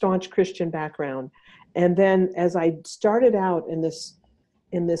staunch Christian background. And then as I started out in this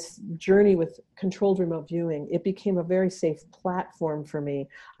in this journey with controlled remote viewing, it became a very safe platform for me.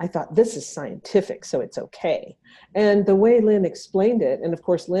 I thought, this is scientific, so it's okay. And the way Lynn explained it, and of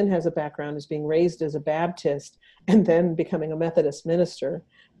course, Lynn has a background as being raised as a Baptist and then becoming a Methodist minister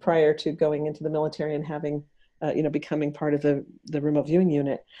prior to going into the military and having, becoming part of the remote viewing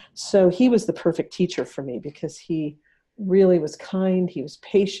unit. So he was the perfect teacher for me because he really was kind, he was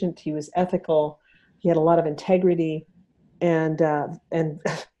patient, he was ethical, he had a lot of integrity, and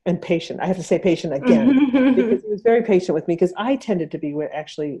patient. I have to say patient again, because he was very patient with me, because I tended to be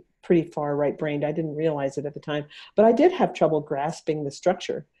actually pretty far right-brained. I didn't realize it at the time, but I did have trouble grasping the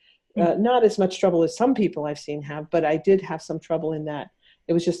structure. Not as much trouble as some people I've seen have, but I did have some trouble in that.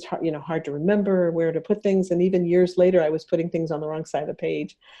 It was just hard to remember where to put things. And even years later, I was putting things on the wrong side of the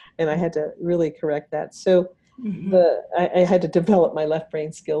page, and I had to really correct that. So I had to develop my left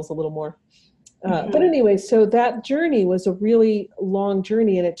brain skills a little more. But anyway, so that journey was a really long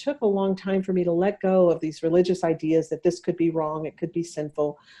journey, and it took a long time for me to let go of these religious ideas that this could be wrong, it could be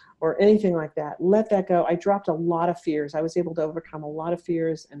sinful, or anything like that. Let that go. I dropped a lot of fears. I was able to overcome a lot of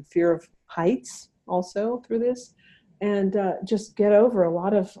fears, and fear of heights also through this, and just get over a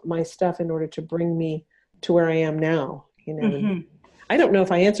lot of my stuff in order to bring me to where I am now. I don't know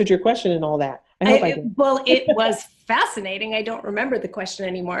if I answered your question and all that. I hope I did. Well, it was fascinating. I don't remember the question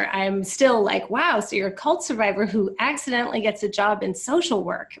anymore. I'm still like, wow, so you're a cult survivor who accidentally gets a job in social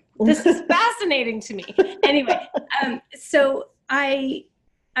work. This is fascinating to me. Anyway, so I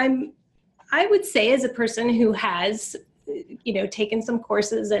would say, as a person who has, taken some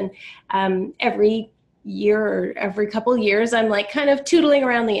courses, and every year or every couple years, I'm like kind of tootling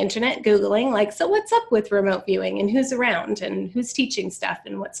around the internet, Googling like, so what's up with remote viewing, and who's around, and who's teaching stuff,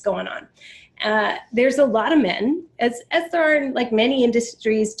 and what's going on. There's a lot of men, as there are in like many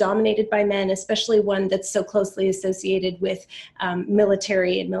industries dominated by men, especially one that's so closely associated with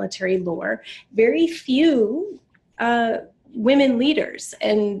military and military lore. Very few women leaders,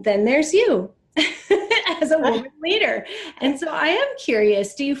 and then there's you as a woman leader. And so I am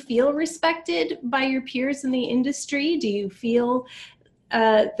curious, do you feel respected by your peers in the industry? Do you feel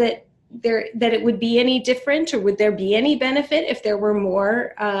that it would be any different, or would there be any benefit if there were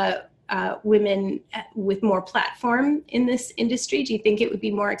more women with more platform in this industry? Do you think it would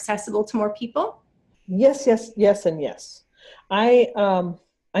be more accessible to more people? Yes, and yes. I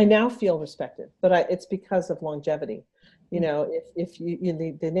now feel respected, but it's because of longevity. If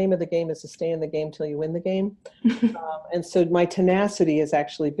the name of the game is to stay in the game till you win the game. And so my tenacity has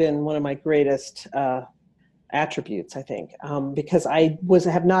actually been one of my greatest attributes, I think, because I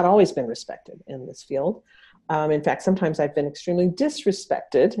have not always been respected in this field. In fact, sometimes I've been extremely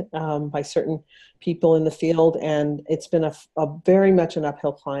disrespected by certain people in the field, and it's been a very much an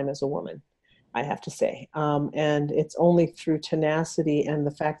uphill climb as a woman, I have to say. And it's only through tenacity and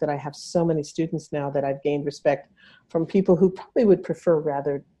the fact that I have so many students now that I've gained respect from people who probably would prefer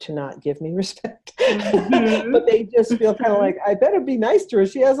rather to not give me respect. But they just feel kind of like, I better be nice to her.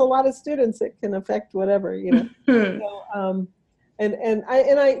 She has a lot of students. It can affect whatever, So, and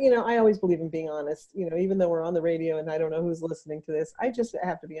I always believe in being honest, even though we're on the radio and I don't know who's listening to this, I just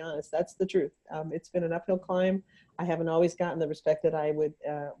have to be honest. That's the truth. It's been an uphill climb. I haven't always gotten the respect that I would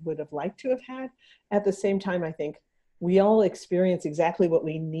have liked to have had. At the same time, I think we all experience exactly what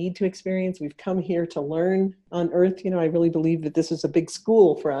we need to experience. We've come here to learn on Earth. I really believe that this is a big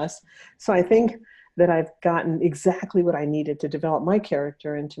school for us. So I think that I've gotten exactly what I needed to develop my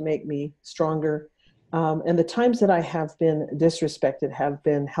character and to make me stronger. And the times that I have been disrespected have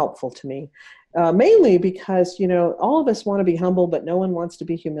been helpful to me, mainly because, all of us want to be humble, but no one wants to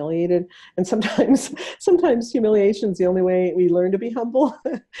be humiliated. And sometimes humiliation is the only way we learn to be humble.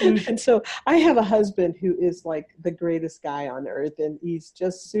 And so I have a husband who is like the greatest guy on earth, and he's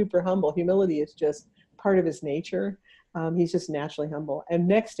just super humble. Humility is just part of his nature. He's just naturally humble. And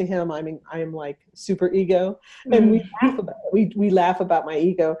next to him, I am like super ego. And we laugh about it. We laugh about my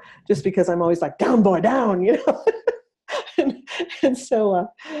ego just because I'm always like, down, boy, down, and so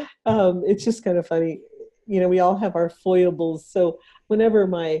it's just kind of funny. We all have our foibles. So whenever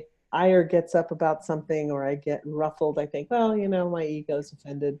my ire gets up about something or I get ruffled, I think, well, my ego's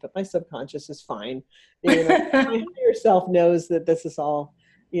offended, but my subconscious is fine. My higher self knows that this is all,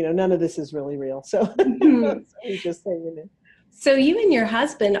 none of this is really real. So we just say, So you and your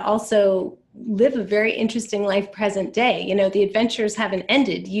husband also live a very interesting life present day. The adventures haven't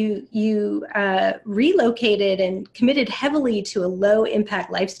ended. You relocated and committed heavily to a low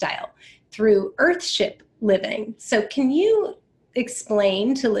impact lifestyle through Earthship living. So can you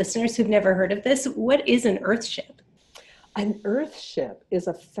explain to listeners who've never heard of this, what is an Earthship? An Earthship is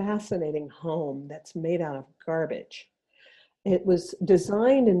a fascinating home that's made out of garbage. It was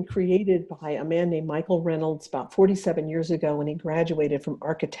designed and created by a man named Michael Reynolds about 47 years ago when he graduated from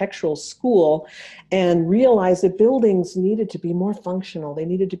architectural school and realized that buildings needed to be more functional. They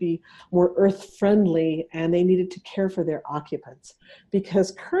needed to be more earth friendly, and they needed to care for their occupants.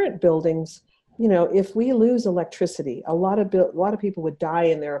 Because current buildings, if we lose electricity, a lot of people would die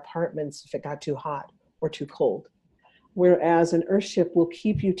in their apartments if it got too hot or too cold. Whereas an earthship will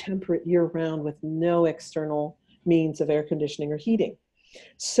keep you temperate year round with no external means of air conditioning or heating.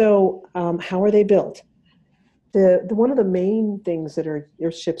 So how are they built? One of the main things that our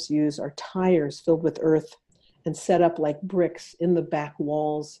airships use are tires filled with earth and set up like bricks in the back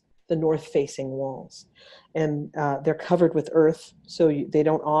walls, the north-facing walls. And they're covered with earth, so they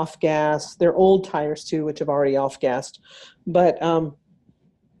don't off-gas. They're old tires too, which have already off-gassed. But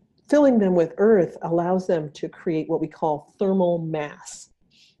filling them with earth allows them to create what we call thermal mass.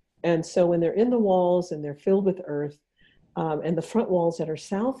 And so when they're in the walls and they're filled with earth, and the front walls that are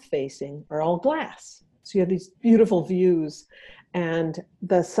south facing are all glass. So you have these beautiful views, and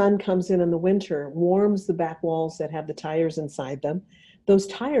the sun comes in the winter, warms the back walls that have the tires inside them. Those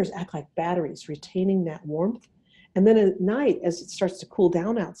tires act like batteries, retaining that warmth. And then at night, as it starts to cool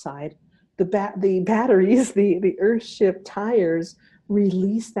down outside, the batteries, the earthship tires,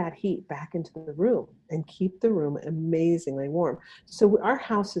 release that heat back into the room and keep the room amazingly warm. So our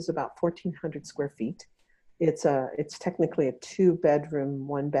house is about 1,400 square feet. It's technically a 2-bedroom,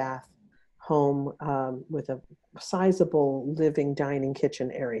 1-bath home with a sizable living, dining, kitchen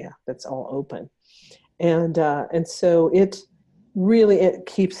area that's all open. And so it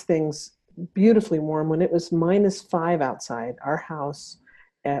keeps things beautifully warm. When it was -5 outside, our house,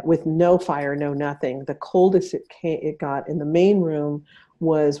 with no fire, no nothing, the coldest it got in the main room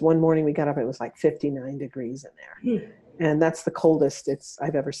was one morning we got up, it was like 59 degrees in there. And that's the coldest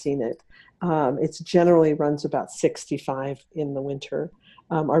I've ever seen it. It generally runs about 65 in the winter.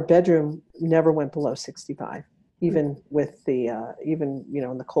 Our bedroom never went below 65, even with the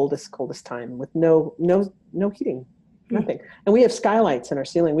in the coldest time, with no heating, nothing. And we have skylights in our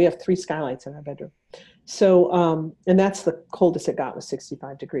ceiling. We have 3 skylights in our bedroom. So, and that's the coldest it got, was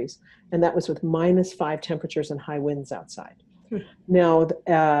 65 degrees. And that was with -5 temperatures and high winds outside. Now,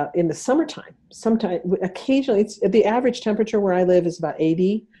 in the summertime, occasionally, the average temperature where I live is about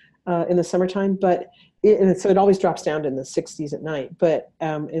 80 in the summertime, so it always drops down to in the 60s at night. But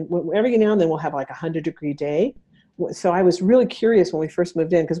every now and then we'll have like a 100-degree day. So I was really curious when we first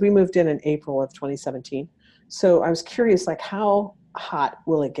moved in, because we moved in April of 2017. So I was curious, like, how hot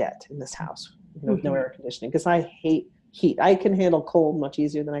will it get in this house? With no air conditioning, because I hate heat. I can handle cold much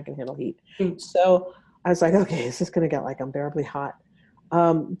easier than I can handle heat. So I was like, okay, is this going to get like unbearably hot?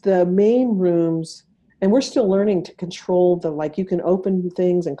 The main rooms, and we're still learning to control you can open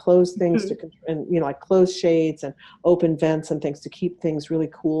things and close things like close shades and open vents and things to keep things really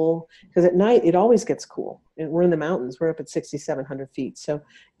cool. Because at night it always gets cool. And we're in the mountains. We're up at 6,700 feet. So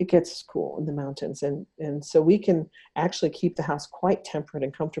it gets cool in the mountains. And so we can actually keep the house quite temperate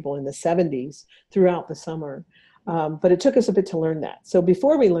and comfortable in the 70s throughout the summer. But it took us a bit to learn that. So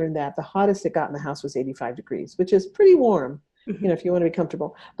before we learned that, the hottest it got in the house was 85 degrees, which is pretty warm, if you want to be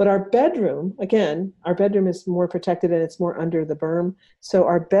comfortable. But our bedroom is more protected and it's more under the berm. So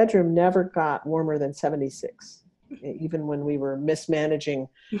our bedroom never got warmer than 76, even when we were mismanaging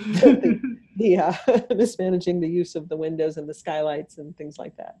mismanaging the use of the windows and the skylights and things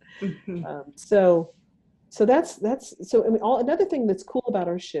like that. So that's another thing that's cool about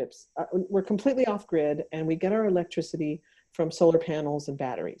our ships, we're completely off grid, and we get our electricity from solar panels and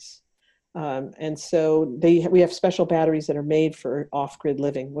batteries. And so we have special batteries that are made for off grid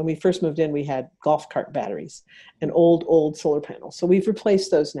living. When we first moved in, we had golf cart batteries and old solar panels. So we've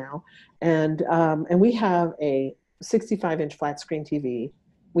replaced those now, and we have a 65-inch flat screen TV.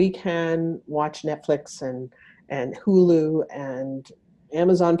 We can watch Netflix and Hulu and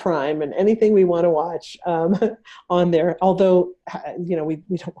Amazon Prime and anything we want to watch on there. Although, we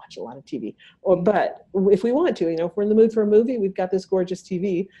don't watch a lot of TV. But if we want to, if we're in the mood for a movie, we've got this gorgeous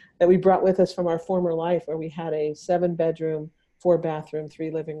TV that we brought with us from our former life, where we had a 7-bedroom, 4-bathroom,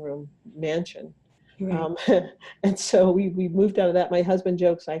 3-living-room mansion. Right. And so we moved out of that. My husband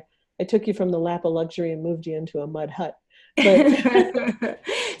jokes, I took you from the lap of luxury and moved you into a mud hut. But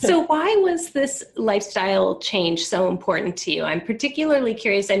so why was this lifestyle change so important to you? I'm particularly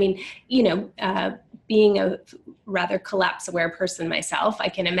curious. I mean, being a rather collapse-aware person myself, I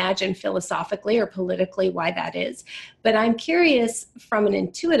can imagine philosophically or politically why that is. But I'm curious from an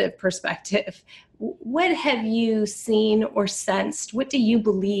intuitive perspective, what have you seen or sensed? What do you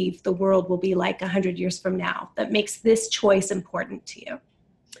believe the world will be like 100 years from now that makes this choice important to you?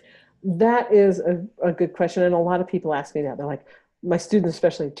 That is a good question. And a lot of people ask me that. They're like, my students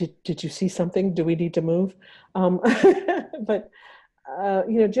especially, did you see something? Do we need to move? But,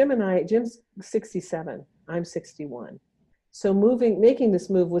 Jim's 67, I'm 61. So making this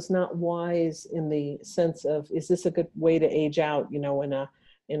move was not wise in the sense of, is this a good way to age out, in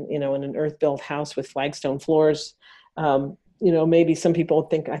an earth-built house with flagstone floors? Maybe some people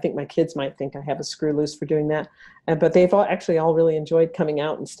I think my kids might think I have a screw loose for doing that. But they've all really enjoyed coming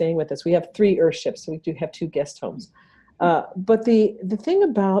out and staying with us. We have 3 earth ships, so we do have 2 guest homes. But the thing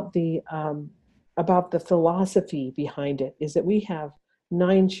about the philosophy behind it is that we have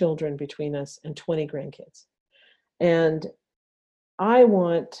 9 children between us and 20 grandkids. And I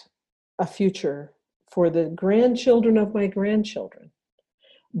want a future for the grandchildren of my grandchildren.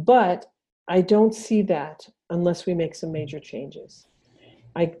 But I don't see that unless we make some major changes.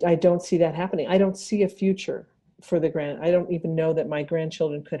 I don't see that happening. I don't see a future for I don't even know that my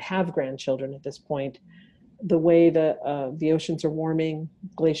grandchildren could have grandchildren at this point. The way the oceans are warming,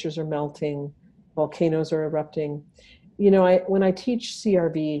 glaciers are melting, volcanoes are erupting. When I teach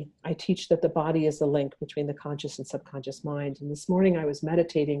CRV, I teach that the body is the link between the conscious and subconscious mind. And this morning I was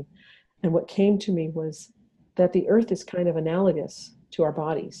meditating, and what came to me was that the earth is kind of analogous to our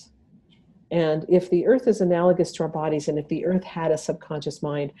bodies. And if the earth is analogous to our bodies, and if the earth had a subconscious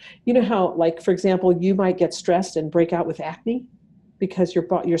mind, you know how, like, for example, you might get stressed and break out with acne because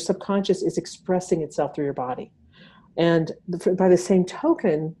your subconscious is expressing itself through your body. And by the same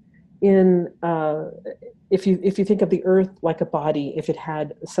token, if you think of the earth like a body, if it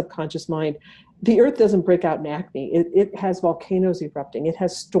had a subconscious mind, the earth doesn't break out in acne. It has volcanoes erupting. It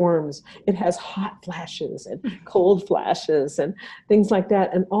has storms. It has hot flashes and cold flashes and things like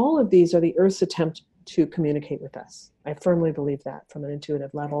that. And all of these are the earth's attempt to communicate with us. I firmly believe that from an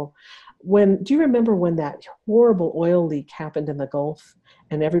intuitive level. Do you remember when that horrible oil leak happened in the Gulf,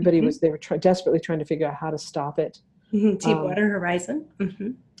 and everybody they were desperately trying to figure out how to stop it? Deepwater Horizon.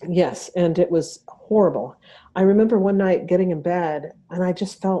 Mm-hmm. Yes, and it was horrible. I remember one night getting in bed, and I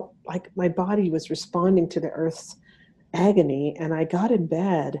just felt like my body was responding to the earth's agony, and I got in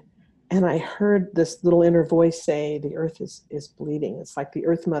bed, and I heard this little inner voice say, the earth is bleeding. It's like the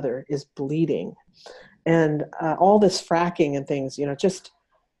earth mother is bleeding. And all this fracking and things, just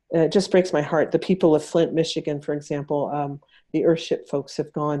breaks my heart. The people of Flint, Michigan, for example, the Earthship folks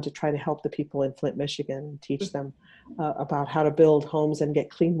have gone to try to help the people in Flint, Michigan, and teach them about how to build homes and get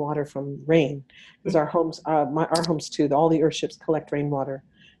clean water from rain. Because our homes too, all the Earthships collect rainwater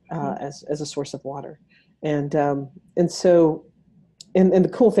as a source of water. And so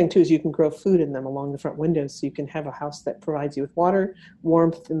the cool thing too is you can grow food in them along the front windows, so you can have a house that provides you with water,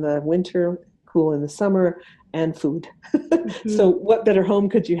 warmth in the winter, cool in the summer, and food. So what better home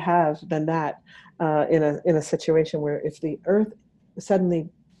could you have than that in a situation where if the earth suddenly,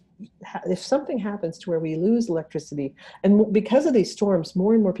 if something happens to where we lose electricity, and because of these storms,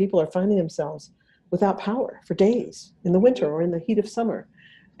 more and more people are finding themselves without power for days in the winter or in the heat of summer,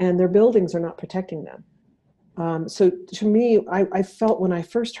 and their buildings are not protecting them. So to me, I felt when I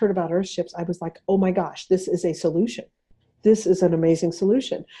first heard about Earthships, I was like, oh my gosh, this is a solution. This is an amazing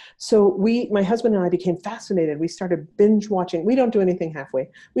solution. So my husband and I became fascinated. We started binge watching. We don't do anything halfway.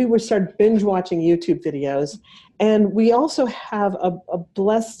 We started binge watching YouTube videos. And we also have a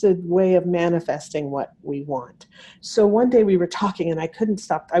blessed way of manifesting what we want. So one day we were talking, and I couldn't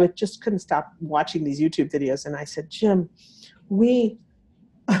stop. Just couldn't stop watching these YouTube videos. And I said, Jim, we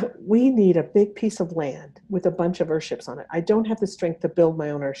need a big piece of land with a bunch of Earthships on it. I don't have the strength to build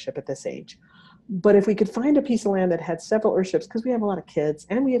my own Earthship at this age. But if we could find a piece of land that had several Earthships, because we have a lot of kids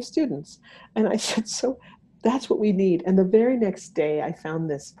and we have students. And I said, so that's what we need. And the very next day, I found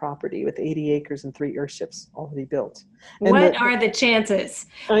this property with 80 acres and 3 Earthships already built. And what are the chances?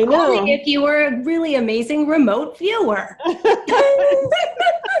 I know. Only if you were a really amazing remote viewer.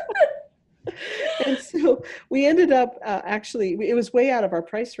 And so we ended up actually, it was way out of our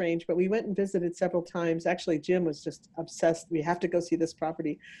price range, but we went and visited several times. Actually, Jim was just obsessed. We have to go see this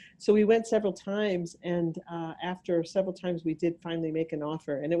property. So we went several times, and after several times, we did finally make an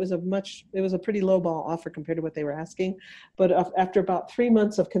offer. And it was a pretty low ball offer compared to what they were asking. But after about 3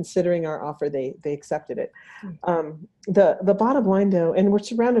 months of considering our offer, they accepted it. The bottom line though, and we're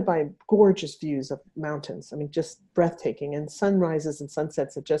surrounded by gorgeous views of mountains. I mean, just breathtaking, and sunrises and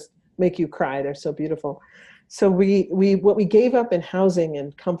sunsets that just make you cry. They're so beautiful. So what we gave up in housing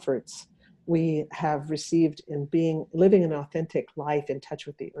and comforts, we have received in living an authentic life in touch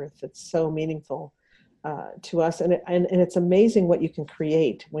with the earth. It's so meaningful to us, and it's amazing what you can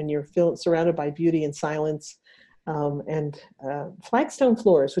create when you're surrounded by beauty and silence, and flagstone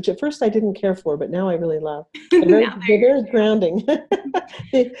floors, which at first I didn't care for, but now I really love. Now They're very grounding.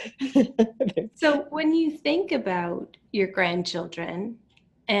 So when you think about your grandchildren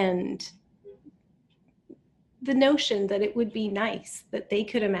and the notion that it would be nice that they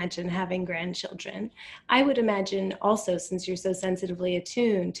could imagine having grandchildren, I would imagine also, since you're so sensitively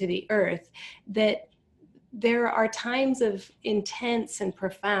attuned to the earth, that there are times of intense and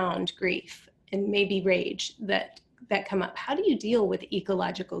profound grief and maybe rage that come up. How do you deal with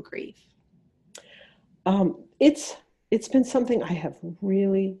ecological grief? It's been something I have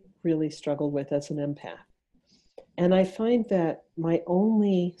really, really struggled with as an empath. And I find that my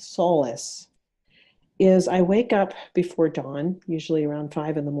only solace is I wake up before dawn, usually around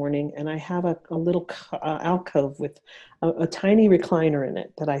 5 in the morning, and I have a little alcove with a tiny recliner in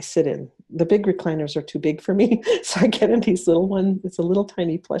it that I sit in. The big recliners are too big for me, so I get in these little ones. It's a little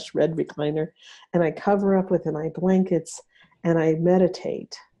tiny plush red recliner, and I cover up with my blankets, and I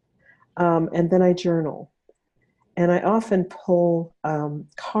meditate, and then I journal. And I often pull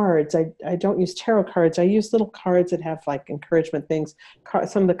cards. I don't use tarot cards. I use little cards that have like encouragement things.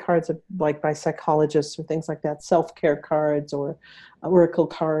 Some of the cards are like by psychologists or things like that, self-care cards or oracle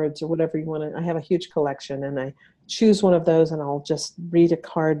cards or whatever you want to. I have a huge collection, and I choose one of those, and I'll just read a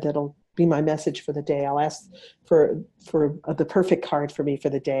card that'll be my message for the day. I'll ask for the perfect card for me for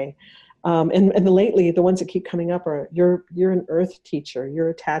the day. And lately, the ones that keep coming up are, you're an earth teacher. You're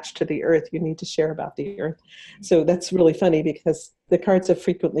attached to the earth. You need to share about the earth. So that's really funny because the cards have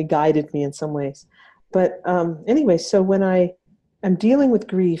frequently guided me in some ways. But anyway, so when I am dealing with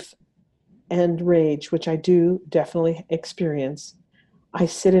grief and rage, which I do definitely experience, I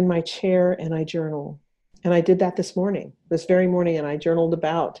sit in my chair and I journal. And I did that this very morning, and I journaled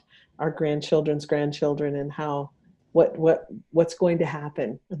about our grandchildren's grandchildren and how what's going to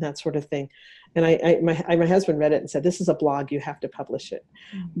happen and that sort of thing. And my husband read it and said, "This is a blog, you have to publish it."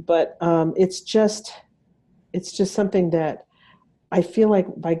 Mm-hmm. But it's just something that I feel like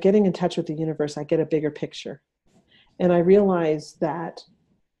by getting in touch with the universe, I get a bigger picture. And I realize that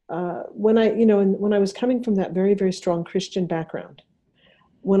when I was coming from that very, very strong Christian background,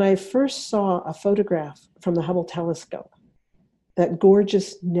 when I first saw a photograph from the Hubble telescope, that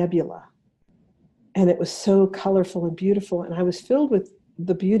gorgeous nebula, and it was so colorful and beautiful, and I was filled with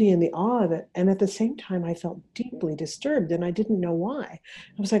the beauty and the awe of it. And at the same time, I felt deeply disturbed, and I didn't know why.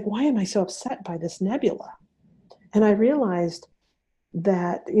 I was like, why am I so upset by this nebula? And I realized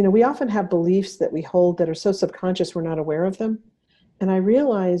that, we often have beliefs that we hold that are so subconscious we're not aware of them. And I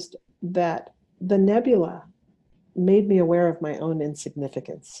realized that the nebula made me aware of my own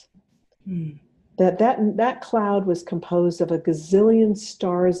insignificance. Mm. That cloud was composed of a gazillion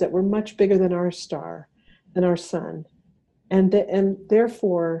stars that were much bigger than our star, than our sun. And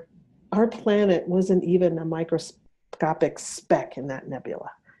therefore, our planet wasn't even a microscopic speck in that nebula.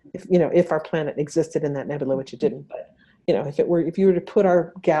 If our planet existed in that nebula, which it didn't, but if you were to put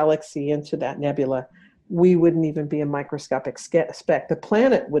our galaxy into that nebula, we wouldn't even be a microscopic speck. The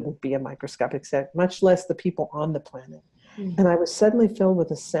planet wouldn't be a microscopic speck, much less the people on the planet. Mm-hmm. And I was suddenly filled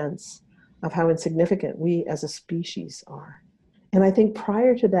with a sense of how insignificant we as a species are. And I think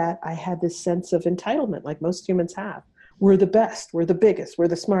prior to that, I had this sense of entitlement, like most humans have. We're the best, we're the biggest, we're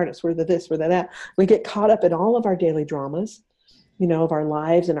the smartest, we're the this, we're the that. We get caught up in all of our daily dramas, of our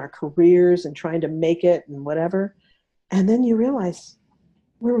lives and our careers and trying to make it and whatever. And then you realize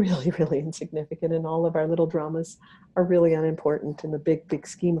we're really, really insignificant, and all of our little dramas are really unimportant in the big, big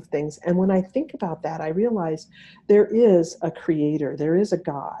scheme of things. And when I think about that, I realize there is a creator, there is a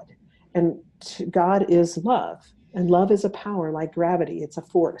God. And God is love, and love is a power like gravity. It's a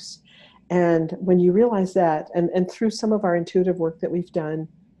force. And when you realize that, and through some of our intuitive work that we've done,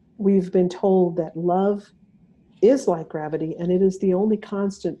 we've been told that love is like gravity, and it is the only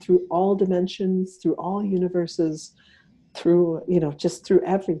constant through all dimensions, through all universes, through, just through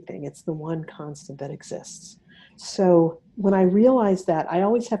everything. It's the one constant that exists. So when I realize that, I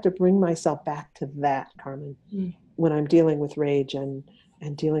always have to bring myself back to that, Carmen, when I'm dealing with rage and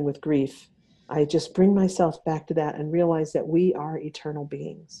dealing with grief. I just bring myself back to that and realize that we are eternal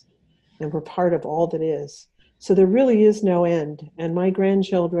beings and we're part of all that is. So there really is no end. And my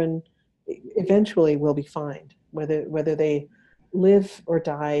grandchildren eventually will be fine, whether they live or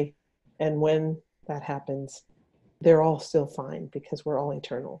die. And when that happens, they're all still fine because we're all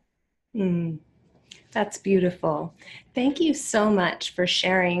eternal. Mm. That's beautiful. Thank you so much for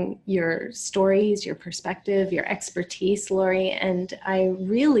sharing your stories, your perspective, your expertise, Lori. And I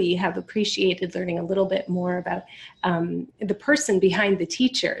really have appreciated learning a little bit more about the person behind the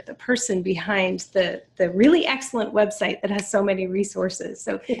teacher, the person behind the really excellent website that has so many resources.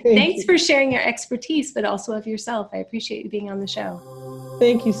 So thanks for sharing your expertise, but also of yourself. I appreciate you being on the show.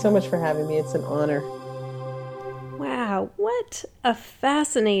 Thank you so much for having me. It's an honor. Wow, what a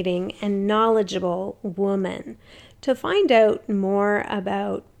fascinating and knowledgeable woman. To find out more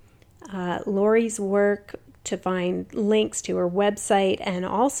about Lori's work, to find links to her website, and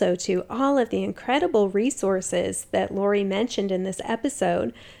also to all of the incredible resources that Lori mentioned in this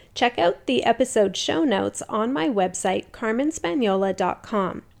episode, check out the episode show notes on my website,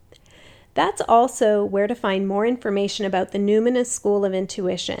 carmenspagnola.com. That's also where to find more information about the Numinous School of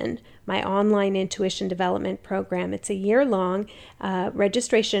Intuition, my online intuition development program. It's a year-long.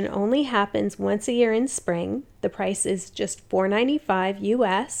 Registration only happens once a year in spring. The price is just $4.95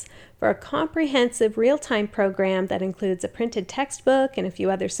 US for a comprehensive real-time program that includes a printed textbook and a few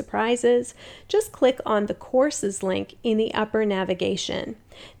other surprises. Just click on the courses link in the upper navigation.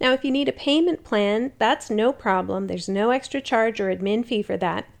 Now, if you need a payment plan, that's no problem. There's no extra charge or admin fee for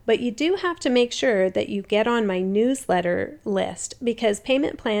that. But you do have to make sure that you get on my newsletter list because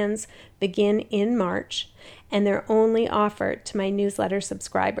payment plans begin in March and they're only offered to my newsletter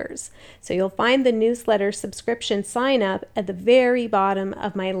subscribers. So you'll find the newsletter subscription sign up at the very bottom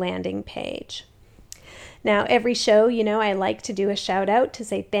of my landing page. Now, every show, I like to do a shout out to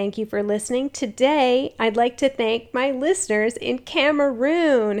say thank you for listening. Today, I'd like to thank my listeners in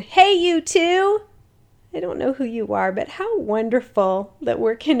Cameroon. Hey, you two! I don't know who you are, but how wonderful that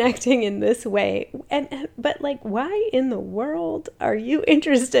we're connecting in this way. But why in the world are you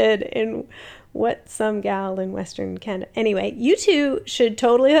interested in what some gal in Western Canada? Anyway, you two should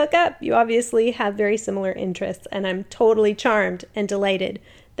totally hook up. You obviously have very similar interests, and I'm totally charmed and delighted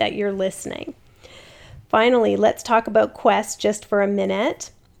that you're listening. Finally, let's talk about Quest just for a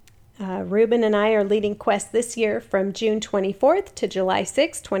minute. Ruben and I are leading Quest this year from June 24th to July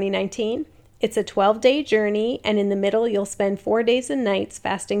 6th, 2019. It's a 12-day journey, and in the middle, you'll spend 4 days and nights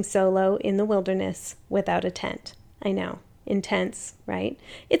fasting solo in the wilderness without a tent. I know, intense, right?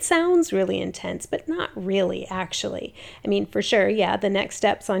 It sounds really intense, but not really, actually. I mean, for sure, yeah, the next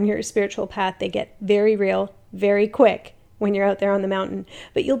steps on your spiritual path, they get very real, very quick when you're out there on the mountain,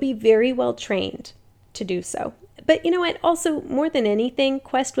 but you'll be very well trained to do so. But you know what? Also, more than anything,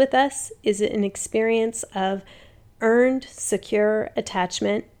 Quest with us is an experience of earned, secure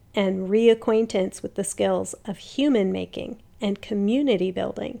attachment and reacquaintance with the skills of human making and community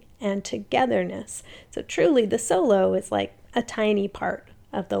building and togetherness. So truly, the solo is like a tiny part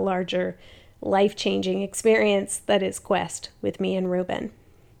of the larger life-changing experience that is Quest with me and Ruben.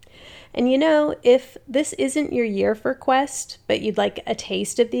 And if this isn't your year for Quest, but you'd like a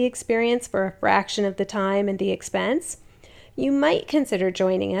taste of the experience for a fraction of the time and the expense, you might consider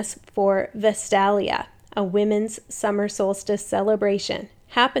joining us for Vestalia, a women's summer solstice celebration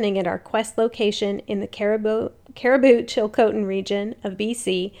happening at our Quest location in the Caribou-Chilcotin region of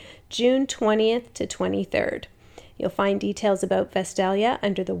BC, June 20th to 23rd. You'll find details about Vestalia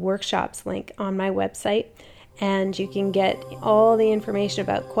under the workshops link on my website, and you can get all the information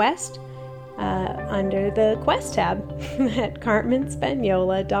about Quest under the Quest tab at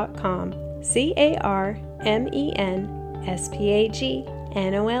carmenspagnola.com.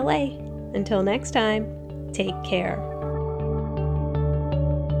 CarmenSpagnola. Until next time, take care.